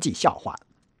国际笑话。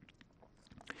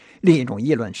另一种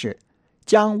议论是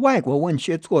将外国文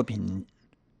学作品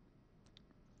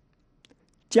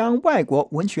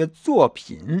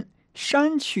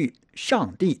删去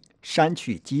上帝，删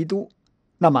去基督。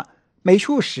那么美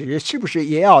术史是不是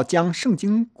也要将圣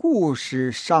经故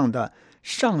事上的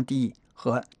上帝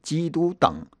和基督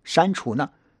等删除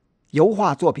呢？油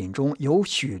画作品中有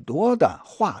许多的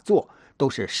画作都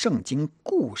是圣经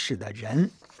故事的人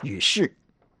与事。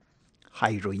还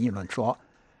有一种议论说，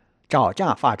照这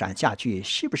样发展下去，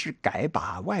是不是该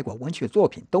把外国文学作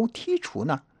品都剔除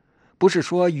呢？不是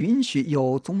说允许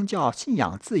有宗教信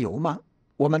仰自由吗？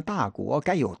我们大国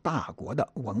该有大国的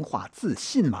文化自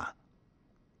信吗？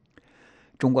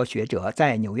中国学者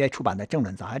在纽约出版的政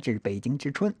论杂志《北京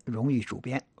之春》荣誉主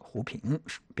编胡平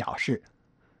表示，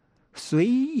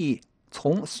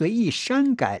从随意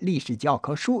删改历史教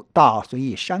科书到随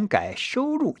意删改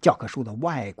收入教科书的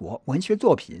外国文学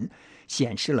作品，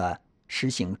显示了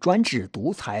实行专制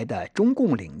独裁的中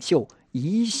共领袖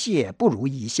一切不如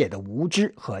一切的无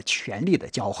知和权力的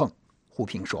骄横。胡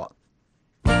平说，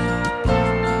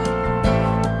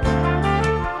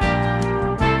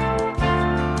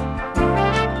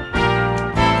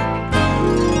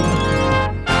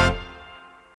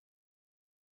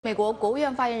美国国务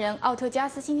院发言人奥特加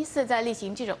斯星期四在例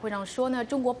行记者会上说呢，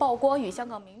中国曝光与香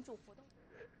港民主活动。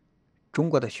中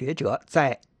国的学者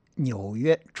在纽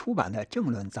约出版的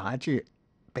政论杂志《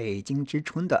北京之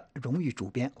春》的荣誉主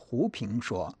编胡平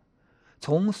说，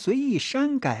从随意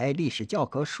删改历史教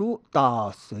科书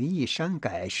到随意删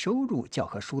改收入教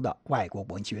科书的外国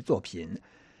文学作品，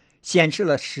显示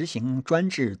了实行专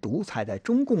制独裁的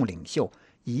中共领袖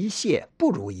一切不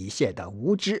如一切的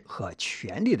无知和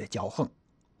权力的骄横。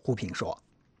胡平说，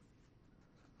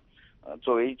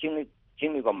作为经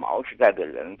历过毛时代的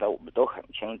人，我们都很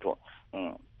清楚，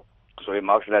所谓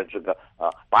毛时代这个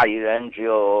8亿人只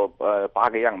有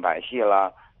8个样板戏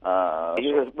啦，也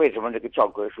就是为什么这个教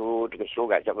科书这个修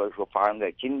改教科书发生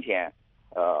在今天，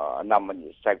那么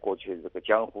你在过去这个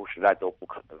江湖时代都不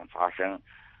可能发生，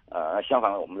相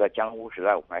反我们在江湖时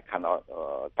代我们还看到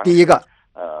第一个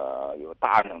有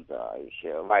大量的一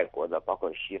些外国的包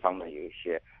括西方的有一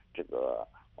些这个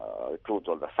著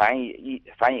作的翻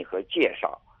译和介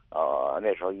绍，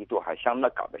那时候一度还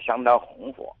搞得相当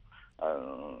红火，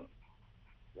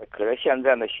可是现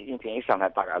在呢，习近平一上台，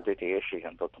大家对这些事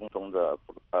情都通通的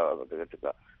这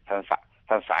个很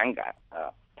反感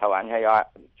啊，他完全要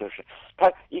就是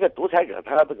他一个独裁者，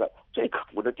他这个最可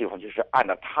恶的地方就是按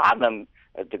照他的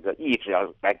这个意志要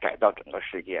来改造整个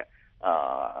世界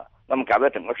那么改造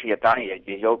整个世界，当然也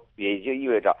就意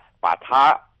味着把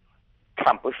他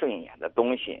看不顺眼的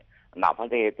东西，哪怕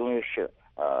这些东西是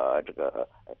这个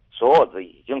所有的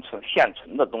已经现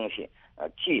存的东西，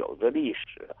既有的历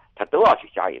史，它都要去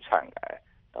加以篡改。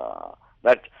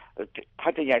那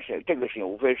他这件事，这个事情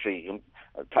无非是已经，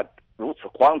他如此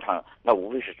荒唐，那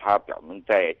无非是他表明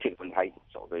在这个问题他已经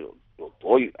走得有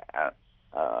多远。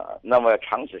那么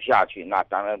长此下去，那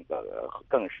当然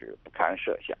更是不堪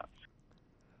设想。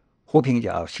胡平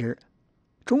表示，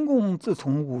中共自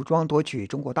从武装夺取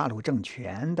中国大陆政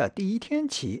权的第一天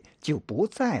起，就不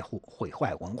在乎毁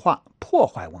坏文化、破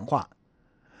坏文化。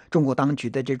中国当局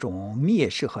的这种蔑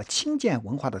视和轻贱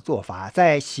文化的做法，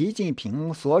在习近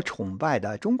平所崇拜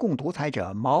的中共独裁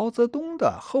者毛泽东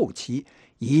的后期，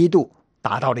一度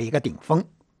达到了一个顶峰。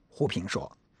胡平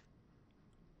说：“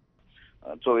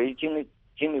作为经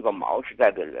历过毛时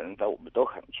代的人，我们都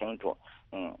很清楚，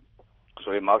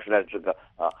所谓毛时代这个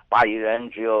8亿人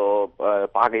只有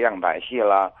8个样板戏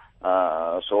啦。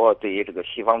所有对于这个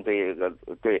西方对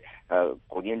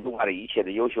古今中外的一切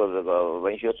的优秀的这个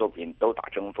文学作品都打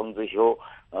成封之修，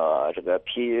这个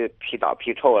批倒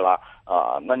批臭了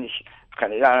那你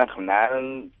让人很难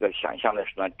想象的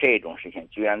是呢，这种事情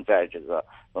居然在这个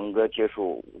文革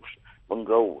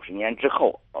50年之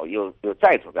后又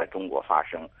再度在中国发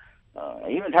生。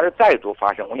因为它是再度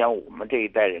发生，我想我们这一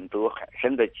代人都有很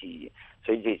深的记忆，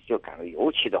所以这就感到尤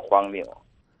其的荒谬。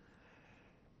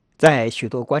在许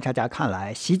多观察家看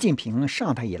来，习近平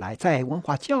上台以来，在文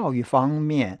化教育方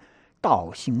面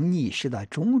倒行逆施的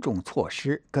种种措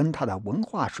施，跟他的文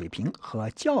化水平和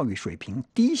教育水平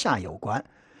低下有关。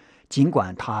尽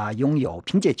管他拥有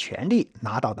凭借权力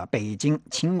拿到的北京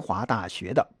清华大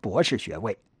学的博士学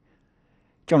位。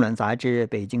政论杂志《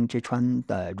北京之春》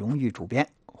的荣誉主编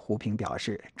胡平表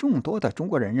示，众多的中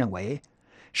国人认为，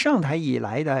上台以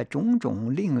来的种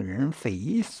种令人匪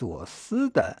夷所思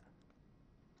的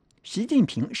习近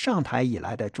平上台以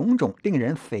来的种种令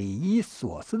人匪夷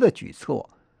所思的举措，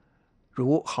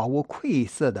如毫无愧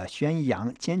色地宣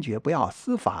扬坚决不要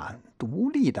司法独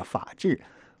立的法治，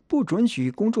不准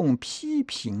许公众批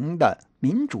评的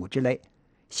民主之类，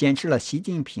显示了习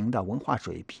近平的文化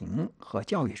水平和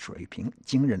教育水平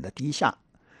惊人的低下。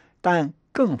但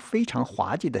更非常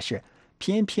滑稽的是，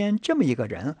偏偏这么一个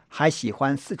人还喜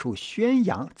欢四处宣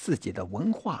扬自己的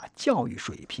文化教育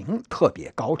水平特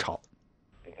别高超。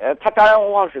他当然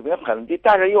文化水平很低，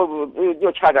但是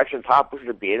又恰恰是他不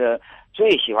是别人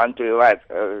最喜欢对外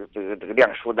这个亮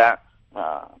书单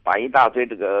把一大堆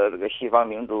这个西方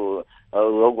名著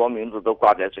俄国名著都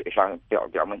挂在嘴上，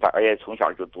表明他而且从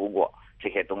小就读过这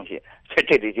些东西，所以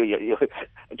这里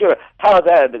就是他要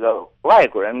在这个外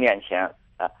国人面前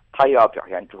他要表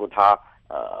现出他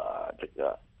这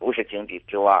个不是井底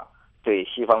之蛙，对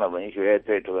西方的文学，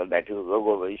对这个乃至俄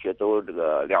国文学都这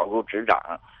个了如指掌。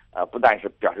不但是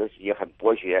表示自己很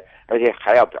博学，而且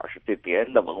还要表示对别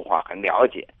人的文化很了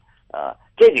解。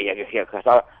这个也和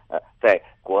他在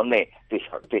国内对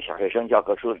小学生教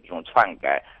科书的这种篡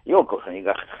改，又构成一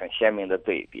个很鲜明的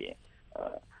对比。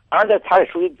当然，他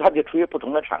就出于不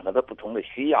同的场合的不同的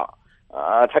需要。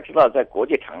他知道在国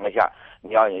际场合下，你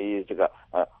要以这个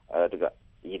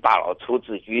以大老粗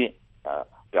自居，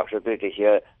表示对这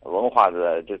些文化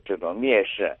的这种蔑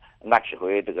视，那只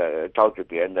会这个招致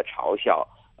别人的嘲笑。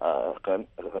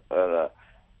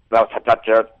然后他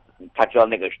知道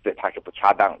那个是对他是不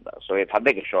恰当的，所以他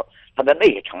那个时候他在那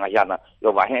些场合下呢，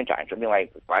又完全展示另外一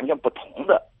个完全不同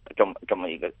的这么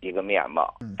一个面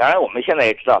貌。当然，我们现在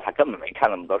也知道他根本没看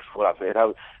那么多书了，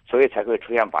所以才会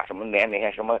出现把什么连那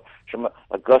些什么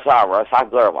格萨尔王、撒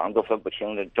格尔王都分不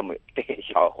清的这些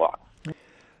笑话。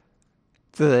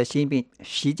自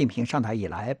习近平上台以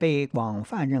来，被广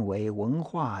泛认为文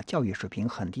化教育水平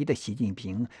很低的习近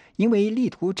平，因为力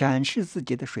图展示自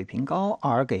己的水平高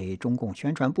而给中共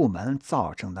宣传部门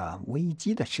造成的危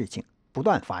机的事情不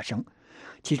断发生。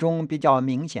其中比较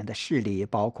明显的事例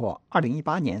包括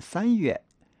2018年3月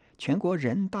全国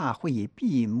人大会议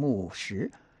闭幕时，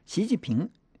习近平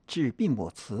致闭幕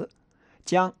词，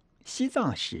将西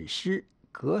藏史诗《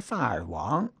格萨尔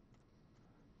王》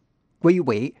归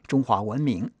为中华文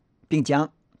明，并将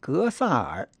格萨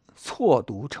尔错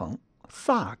读成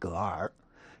萨格尔，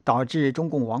导致中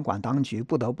共网管当局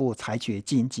不得不采取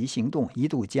紧急行动，一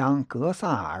度将格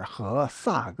萨尔和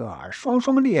萨格尔双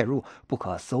双列入不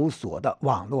可搜索的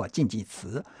网络禁忌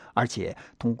词，而且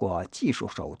通过技术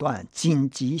手段紧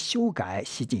急修改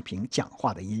习近平讲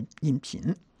话的音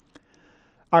频。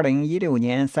2016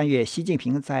年3月，习近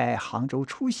平在杭州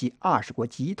出席20国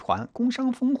集团工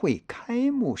商峰会开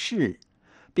幕式，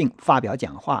并发表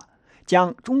讲话，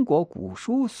将中国古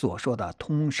书所说的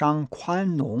通商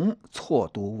宽农错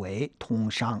读为通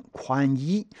商宽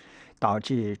衣，导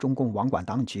致中共网管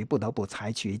当局不得不采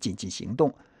取紧急行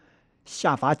动，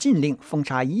下发禁令封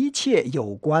杀一切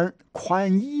有关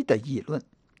宽衣的议论，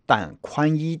但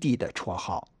宽衣帝的绰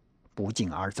号不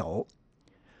胫而走。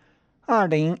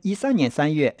2013年3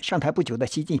月，上台不久的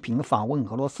习近平访问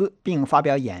俄罗斯，并发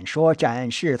表演说，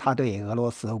展示他对俄罗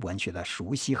斯文学的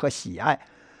熟悉和喜爱。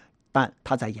但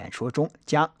他在演说中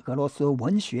将俄罗斯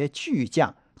文学巨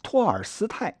匠托尔斯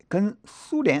泰跟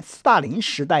苏联斯大林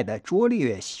时代的拙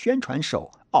劣宣传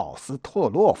手奥斯特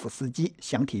洛夫斯基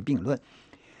相提并论，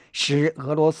使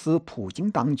俄罗斯普京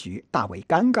当局大为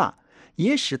尴尬，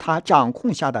也使他掌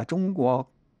控下的中国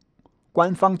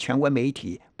官方权威媒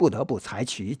体不得不采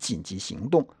取紧急行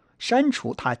动，删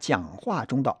除他讲话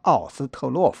中的奥斯特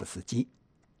洛夫斯基。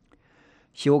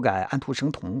修改安徒生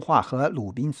童话和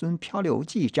鲁滨孙漂流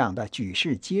记这样的举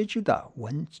世皆知的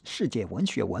世界文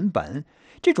学文本，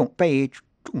这种被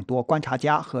众多观察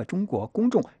家和中国公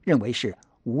众认为是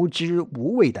无知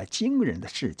无畏的惊人的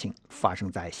事情，发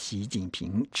生在习近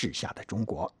平治下的中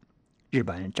国。日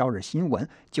本朝日新闻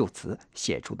就此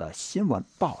写出的新闻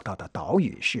报道的导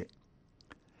语是：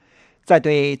在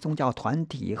对宗教团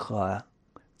体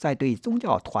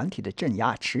的镇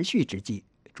压持续之际，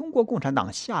中国共产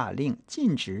党下令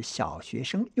禁止小学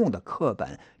生用的课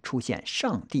本出现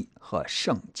上帝和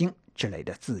圣经之类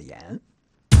的字眼。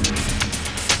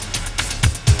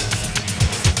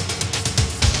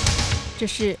这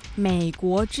是美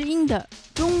国之音的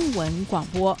中文广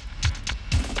播。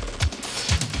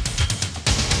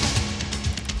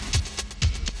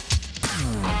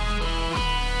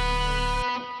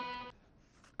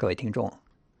各位听众，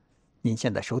您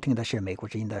现在收听的是美国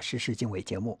之音的时事经纬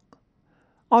节目。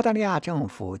澳大利亚政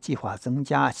府计划增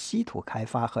加稀土开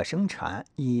发和生产，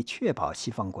以确保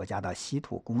西方国家的稀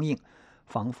土供应，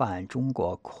防范中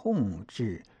国控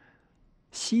制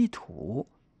稀土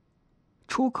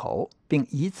出口，并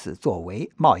以此作为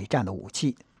贸易战的武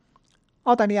器。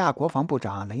澳大利亚国防部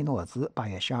长雷诺兹8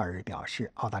月12日表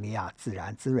示，澳大利亚自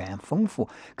然资源丰富，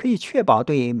可以确保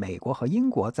对美国和英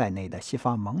国在内的西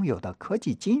方盟友的科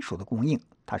技金属的供应。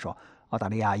他说，澳大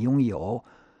利亚拥有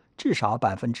至少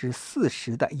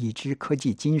40%的已知科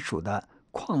技金属的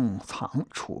矿藏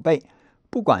储备，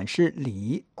不管是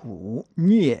锂、钴、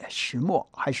镍、石墨，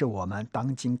还是我们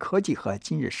当今科技和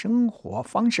今日生活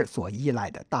方式所依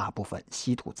赖的大部分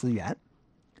稀土资源。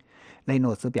雷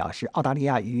诺兹表示，澳大利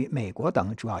亚与美国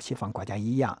等主要西方国家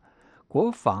一样，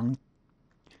国防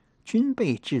军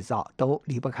备制造都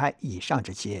离不开以上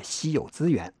这些稀有资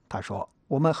源。他说，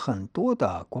我们很多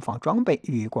的国防装备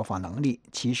与国防能力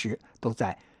其实都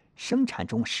在生产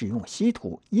中使用稀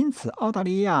土，因此对澳大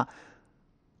利亚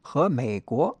和美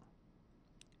国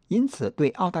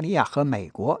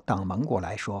等盟国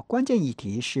来说，关键议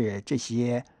题是这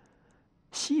些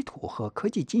稀土和科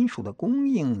技金属的供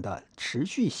应的持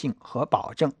续性和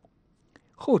保证，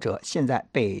后者现在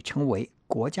被称为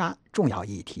国家重要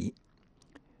议题。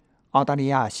澳大利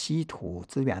亚稀土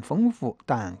资源丰富，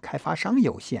但开发商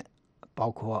有限，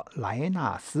包括莱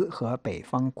纳斯和北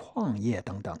方矿业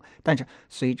等等。但是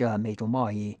随着美中贸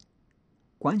易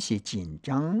关系紧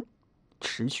张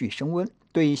持续升温，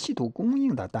对稀土供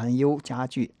应的担忧加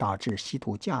剧，导致稀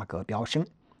土价格飙升。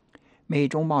美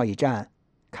中贸易战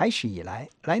开始以来，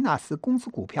莱纳斯公司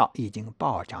股票已经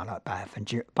暴涨了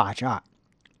82%。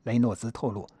雷诺兹透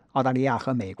露，澳大利亚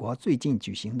和美国最近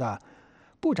举行的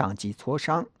部长级磋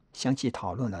商详细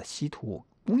讨论了稀土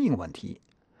供应问题。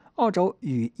澳洲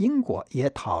与英国也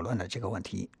讨论了这个问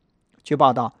题。据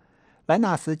报道，莱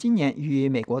纳斯今年与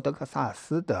美国德克萨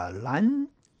斯的蓝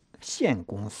线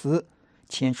公司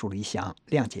签署了一项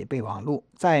谅解备忘录，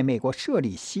在美国设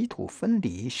立稀土分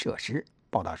离设施。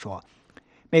报道说，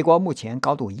美国目前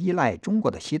高度依赖中国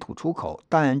的稀土出口，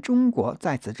但中国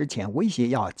在此之前威胁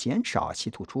要减少稀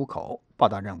土出口。报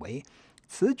道认为，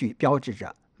此举标志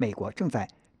着美国正在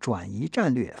转移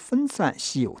战略，分散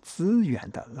稀有资源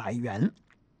的来源。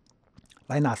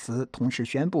莱纳斯同时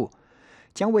宣布，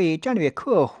将为战略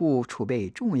客户储备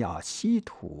重要稀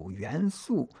土元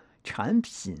素产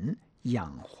品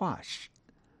氧化石，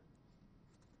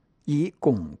以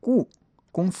巩固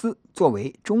公司作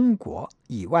为中国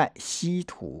以外稀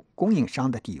土供应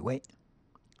商的地位。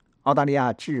澳大利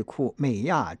亚智库美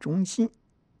亚中心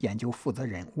研究负责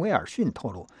人威尔逊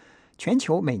透露，全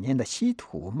球每年的稀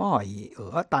土贸易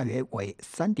额大约为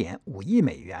3.5亿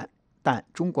美元，但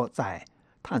中国在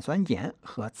碳酸盐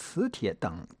和磁铁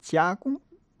等加工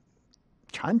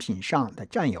产品上的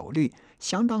占有率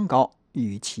相当高，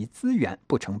与其资源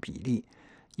不成比例，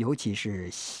尤其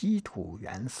是稀土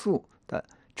元素的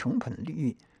成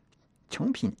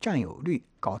品占有率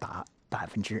高达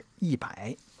100%。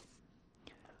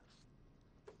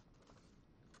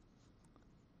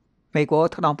美国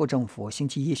特朗普政府星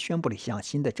期一宣布了一项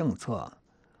新的政策，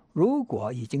如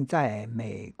果已经在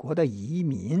美国的移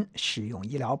民使用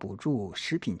医疗补助、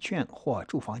食品券或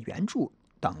住房援助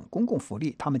等公共福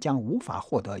利，他们将无法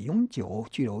获得永久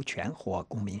居留权或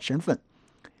公民身份。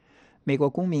美国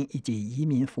公民以及移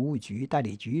民服务局代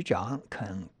理局长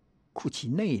肯·库奇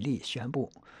内利宣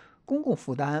布，公共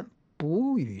负担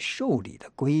不予受理的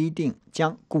规定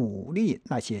将鼓励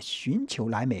那些寻求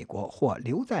来美国或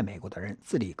留在美国的人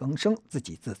自力更生、自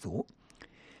给自足。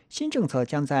新政策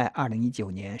将在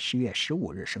2019年10月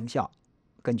15日生效。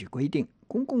根据规定，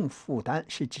公共负担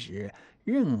是指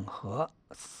任何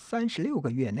36个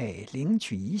月内领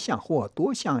取一项或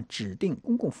多项指定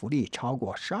公共福利超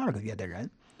过12个月的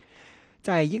人，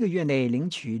在1个月内领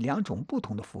取2种不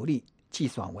同的福利，计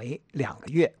算为2个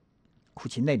月。库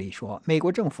奇内里说，美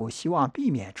国政府希望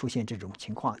避免出现这种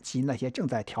情况，即那些正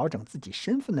在调整自己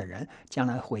身份的人将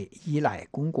来会依赖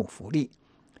公共福利。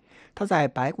他在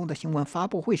白宫的新闻发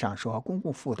布会上说，公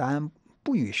共负担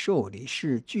不予受理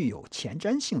是具有前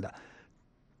瞻性的，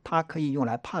它可以用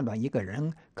来判断一个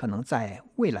人可能在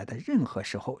未来的任何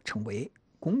时候成为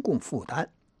公共负担。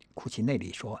库奇内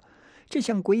里说，这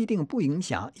项规定不影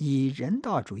响以人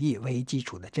道主义为基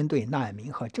础的针对难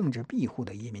民和政治庇护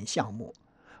的移民项目，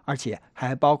而且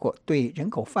还包括对人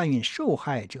口贩运受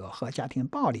害者和家庭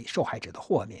暴力受害者的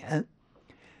豁免。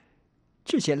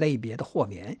这些类别的豁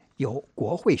免由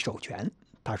国会授权。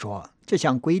他说，这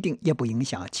项规定也不影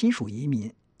响亲属移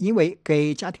民，因为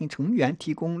给家庭成员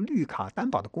提供绿卡担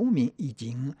保的公民已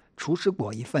经出示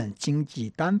过一份经济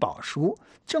担保书，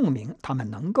证明他们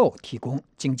能够提供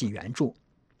经济援助。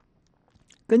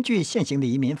根据现行的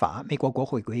移民法，美国国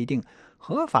会规定，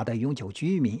合法的永久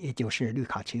居民，也就是绿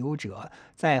卡持有者，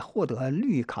在获得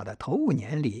绿卡的头5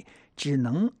年里，只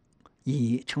能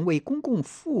以成为公共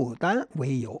负担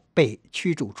为由被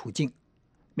驱逐出境。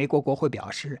美国国会表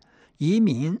示，移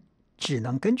民只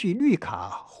能根据绿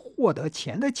卡获得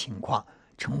钱的情况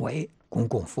成为公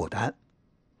共负担。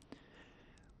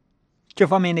这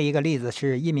方面的一个例子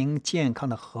是，一名健康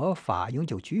的合法永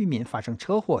久居民发生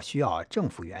车祸需要政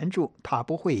府援助，他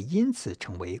不会因此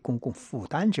成为公共负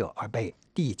担者而被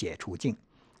递解出境。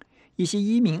一些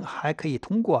移民还可以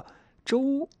通过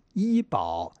州医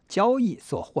保交易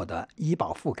所获得医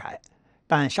保覆盖，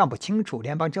但尚不清楚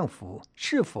联邦政府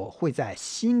是否会在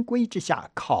新规之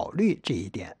下考虑这一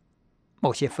点。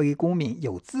某些非公民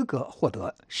有资格获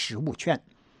得食物券。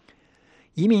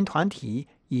移民团体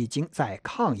已经在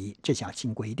抗议这项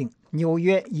新规定。纽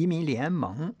约移民联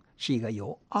盟是一个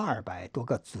由200多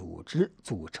个组织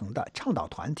组成的倡导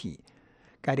团体，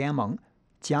该联盟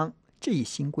将这一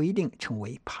新规定称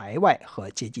为排外和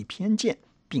阶级偏见，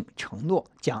并承诺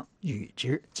将与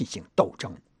之进行斗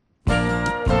争。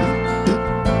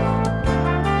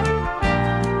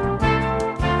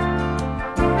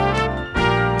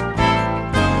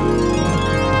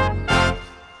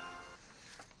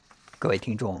各位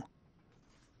听众，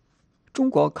中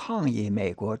国抗议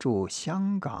美国驻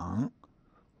香港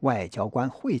外交官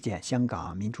会见香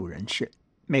港民主人士。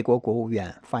美国国务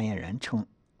院发言人称，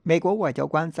美国外交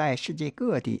官在世界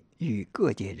各地与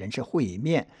各界人士会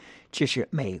面，这是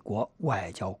美国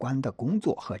外交官的工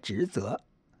作和职责。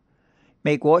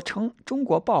美国称，中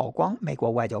国曝光美国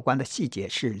外交官的细节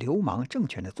是流氓政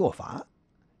权的做法。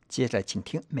接着，请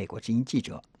听美国之音记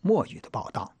者莫宇的报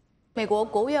道。美国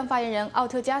国务院发言人奥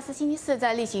特加斯星期四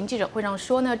在例行记者会上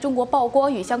说呢，中国曝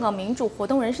光与香港民主活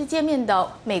动人士见面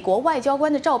的美国外交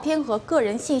官的照片和个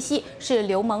人信息是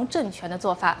流氓政权的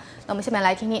做法。那我们下面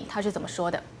来听听他是怎么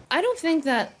说的。I don't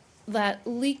think that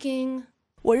leaking。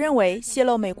我认为泄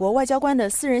露美国外交官的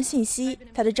私人信息、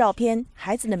他的照片、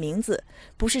孩子的名字，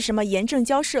不是什么严正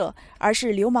交涉，而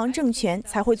是流氓政权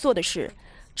才会做的事。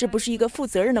这不是一个负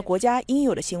责任的国家应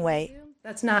有的行为。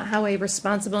That's not how a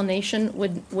responsible nation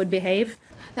would behave.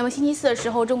 那么星期四的时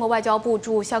候，中国外交部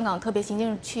驻香港特别行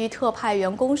政区特派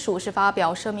员公署是发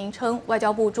表声明称，外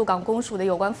交部驻港公署的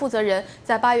有关负责人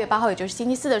在8月8号，也就是星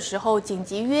期四的时候，紧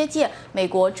急约见美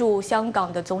国驻香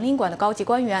港的总领馆的高级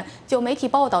官员，就媒体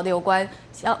报道的有关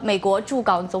美国驻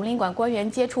港总领馆官员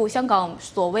接触香港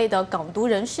所谓的港独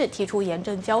人士提出严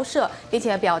正交涉，并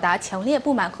且表达强烈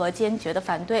不满和坚决的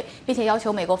反对，并且要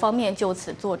求美国方面就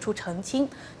此做出澄清。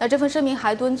那这份声明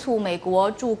还敦促美国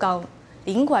驻港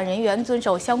领馆人员遵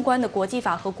守相关的国际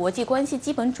法和国际关系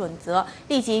基本准则，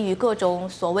立即与各种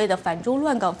所谓的反中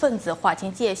乱港分子划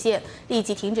清界限，立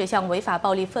即停止向违法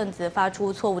暴力分子发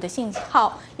出错误的信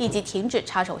号，立即停止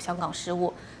插手香港事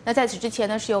务。那在此之前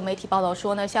呢，是有媒体报道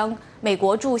说呢，美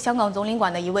国驻香港总领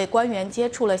馆的一位官员接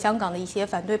触了香港的一些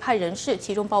反对派人士，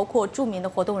其中包括著名的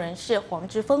活动人士黄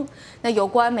之锋。那有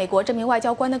关美国这名外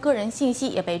交官的个人信息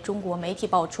也被中国媒体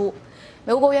爆出。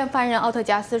美国国务院发言人奥特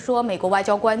加斯说，美国外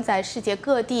交官在世界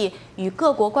各地与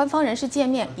各国官方人士见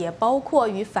面，也包括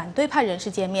与反对派人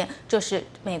士见面，这是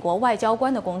美国外交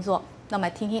官的工作。那么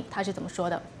听听他是怎么说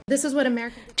的。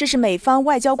这是美方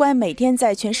外交官每天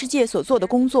在全世界所做的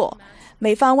工作。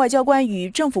美方外交官与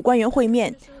政府官员会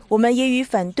面，我们也与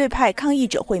反对派抗议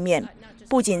者会面。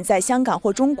不仅在香港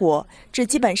或中国，这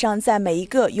基本上在每一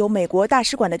个有美国大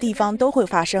使馆的地方都会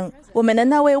发生。我们的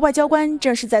那位外交官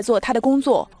正是在做他的工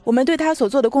作，我们对他所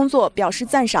做的工作表示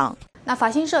赞赏。那法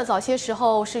新社早些时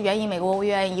候是援引美国国务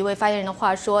院一位发言人的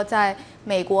话说，在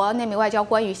美国那名外交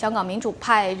官与香港民主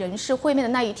派人士会面的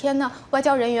那一天呢，外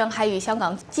交人员还与香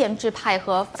港建制派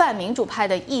和泛民主派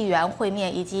的议员会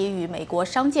面，以及与美国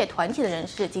商界团体的人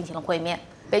士进行了会面。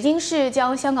北京市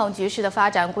将香港局势的发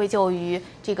展归咎于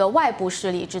这个外部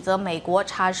势力，指责美国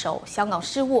插手香港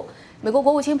事务。美国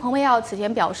国务卿蓬佩奥此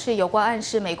前表示，有关暗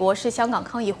示美国是香港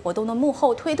抗议活动的幕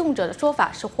后推动者的说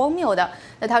法是荒谬的。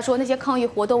那他说，那些抗议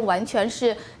活动完全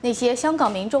是那些香港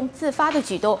民众自发的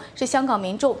举动，是香港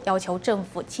民众要求政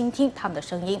府倾听他们的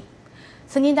声音。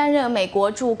曾经担任美国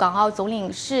驻港澳总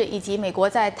领事以及美国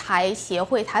在台协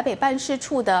会台北办事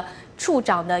处的处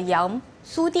长的杨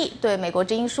苏蒂对美国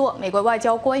之音说，美国外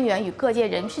交官员与各界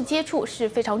人士接触是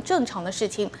非常正常的事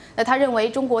情。那他认为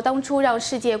中国当初让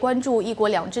世界关注一国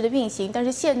两制的运行，但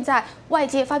是现在外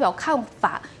界发表看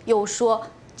法，又说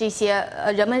这些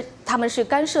人们他们是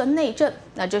干涉内政，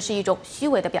那这是一种虚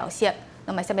伪的表现。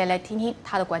那么下面来听听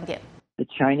他的观点。The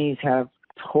Chinese have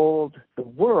told the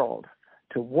world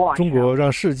to watch. 中国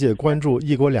让世界关注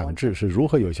一国两制是如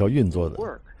何有效运作的。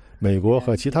美国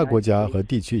和其他国家和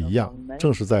地区一样，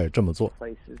正是在这么做。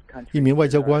一名外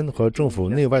交官和政府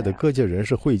内外的各界人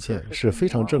士会见是非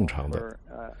常正常的。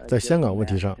在香港问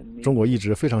题上，中国一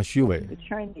直非常虚伪，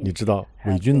你知道，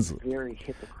伪君子。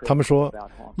他们说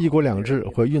一国两制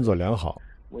会运作良好，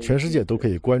全世界都可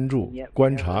以关注、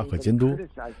观察和监督，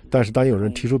但是当有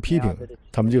人提出批评，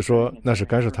他们就说那是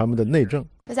干涉他们的内政。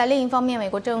那在另一方面，美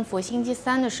国政府星期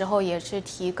三的时候也是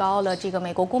提高了这个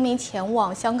美国公民前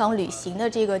往香港旅行的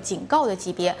这个警告的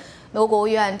级别。美国国务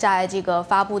院在这个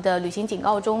发布的旅行警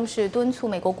告中是敦促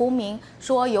美国公民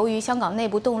说，由于香港内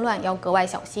部动乱要格外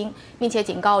小心，并且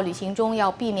警告旅行中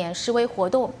要避免示威活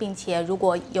动，并且如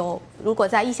果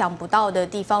在意想不到的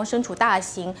地方身处大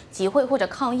型集会或者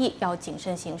抗议，要谨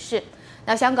慎行事。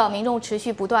那香港民众持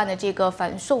续不断的这个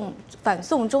反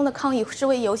送中的抗议示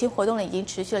威游行活动呢，已经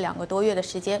持续了2个多月的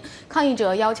时间。抗议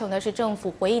者要求的是政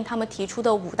府回应他们提出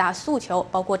的5大诉求，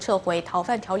包括撤回逃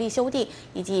犯条例修订，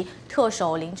以及特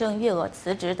首林郑月娥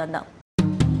辞职等等。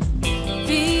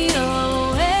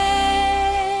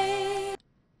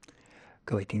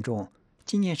各位听众，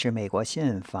今年是美国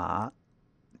宪法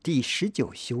第19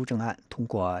修正案通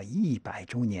过100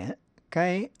周年，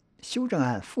该修正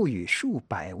案赋予数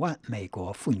百万美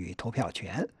国妇女投票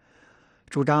权。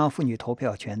主张妇女投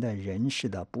票权的人士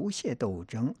的不懈斗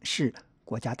争是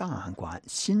国家档案馆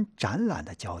新展览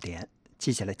的焦点。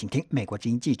接下来请听美国之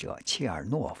音记者切尔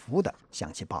诺夫的详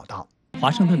细报道。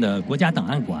华盛顿的国家档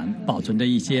案馆保存着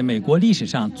一些美国历史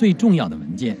上最重要的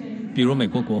文件，比如美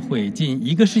国国会近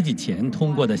1个世纪前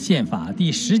通过的宪法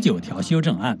第19条修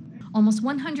正案。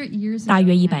大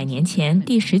约100年前，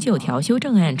第19条修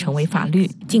正案成为法律，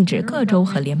禁止各州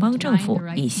和联邦政府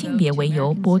以性别为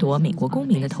由剥夺美国公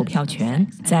民的投票权。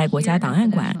在国家档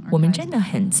案馆，我们真的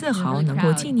很自豪能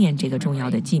够纪念这个重要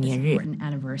的纪念日。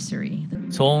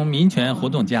从民权活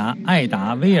动家艾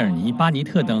达·威尔尼·巴尼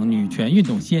特等女权运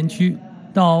动先驱，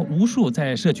到无数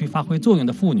在社区发挥作用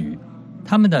的妇女，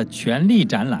他们的权利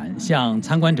展览向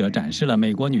参观者展示了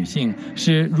美国女性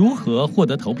是如何获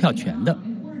得投票权的。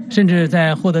甚至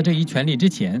在获得这一权利之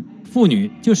前，妇女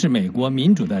就是美国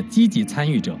民主的积极参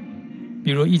与者。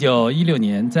比如1916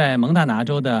年在蒙大拿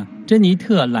州的珍妮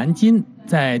特·兰金，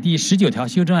在第19条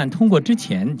修正案通过之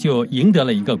前就赢得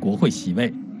了一个国会席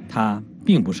位，她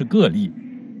并不是个例。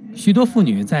许多妇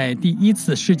女在第1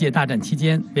次世界大战期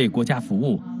间为国家服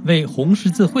务，为红十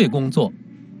字会工作。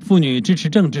妇女支持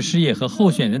政治事业和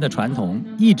候选人的传统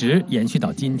一直延续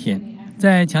到今天。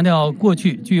在强调过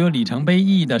去具有里程碑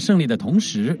意义的胜利的同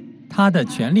时，他的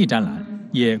权力展览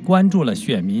也关注了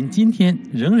选民今天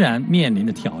仍然面临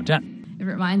的挑战。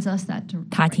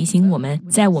他提醒我们，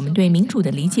在我们对民主的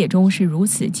理解中是如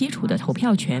此基础的投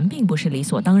票权并不是理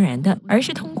所当然的，而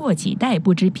是通过几代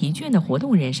不知疲倦的活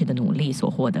动人士的努力所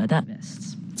获得的。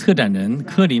策展人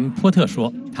科林·波特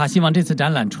说，他希望这次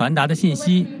展览传达的信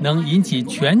息能引起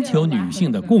全球女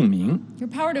性的共鸣。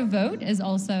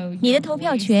你的投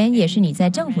票权也是你在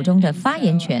政府中的发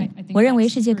言权，我认为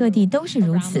世界各地都是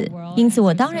如此，因此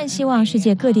我当然希望世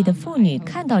界各地的妇女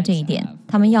看到这一点，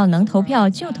她们要能投票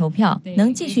就投票，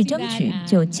能继续争取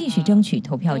就继续争取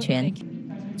投票权。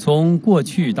从过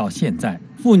去到现在，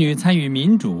妇女参与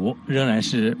民主仍然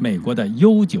是美国的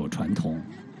悠久传统。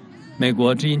美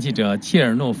国之音记者切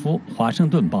尔诺夫华盛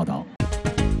顿报道。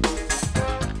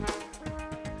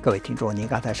各位听众，您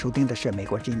刚才收听的是美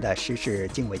国之音的时事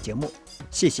经纬节目，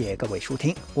谢谢各位收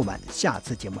听，我们下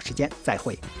次节目时间再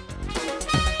会。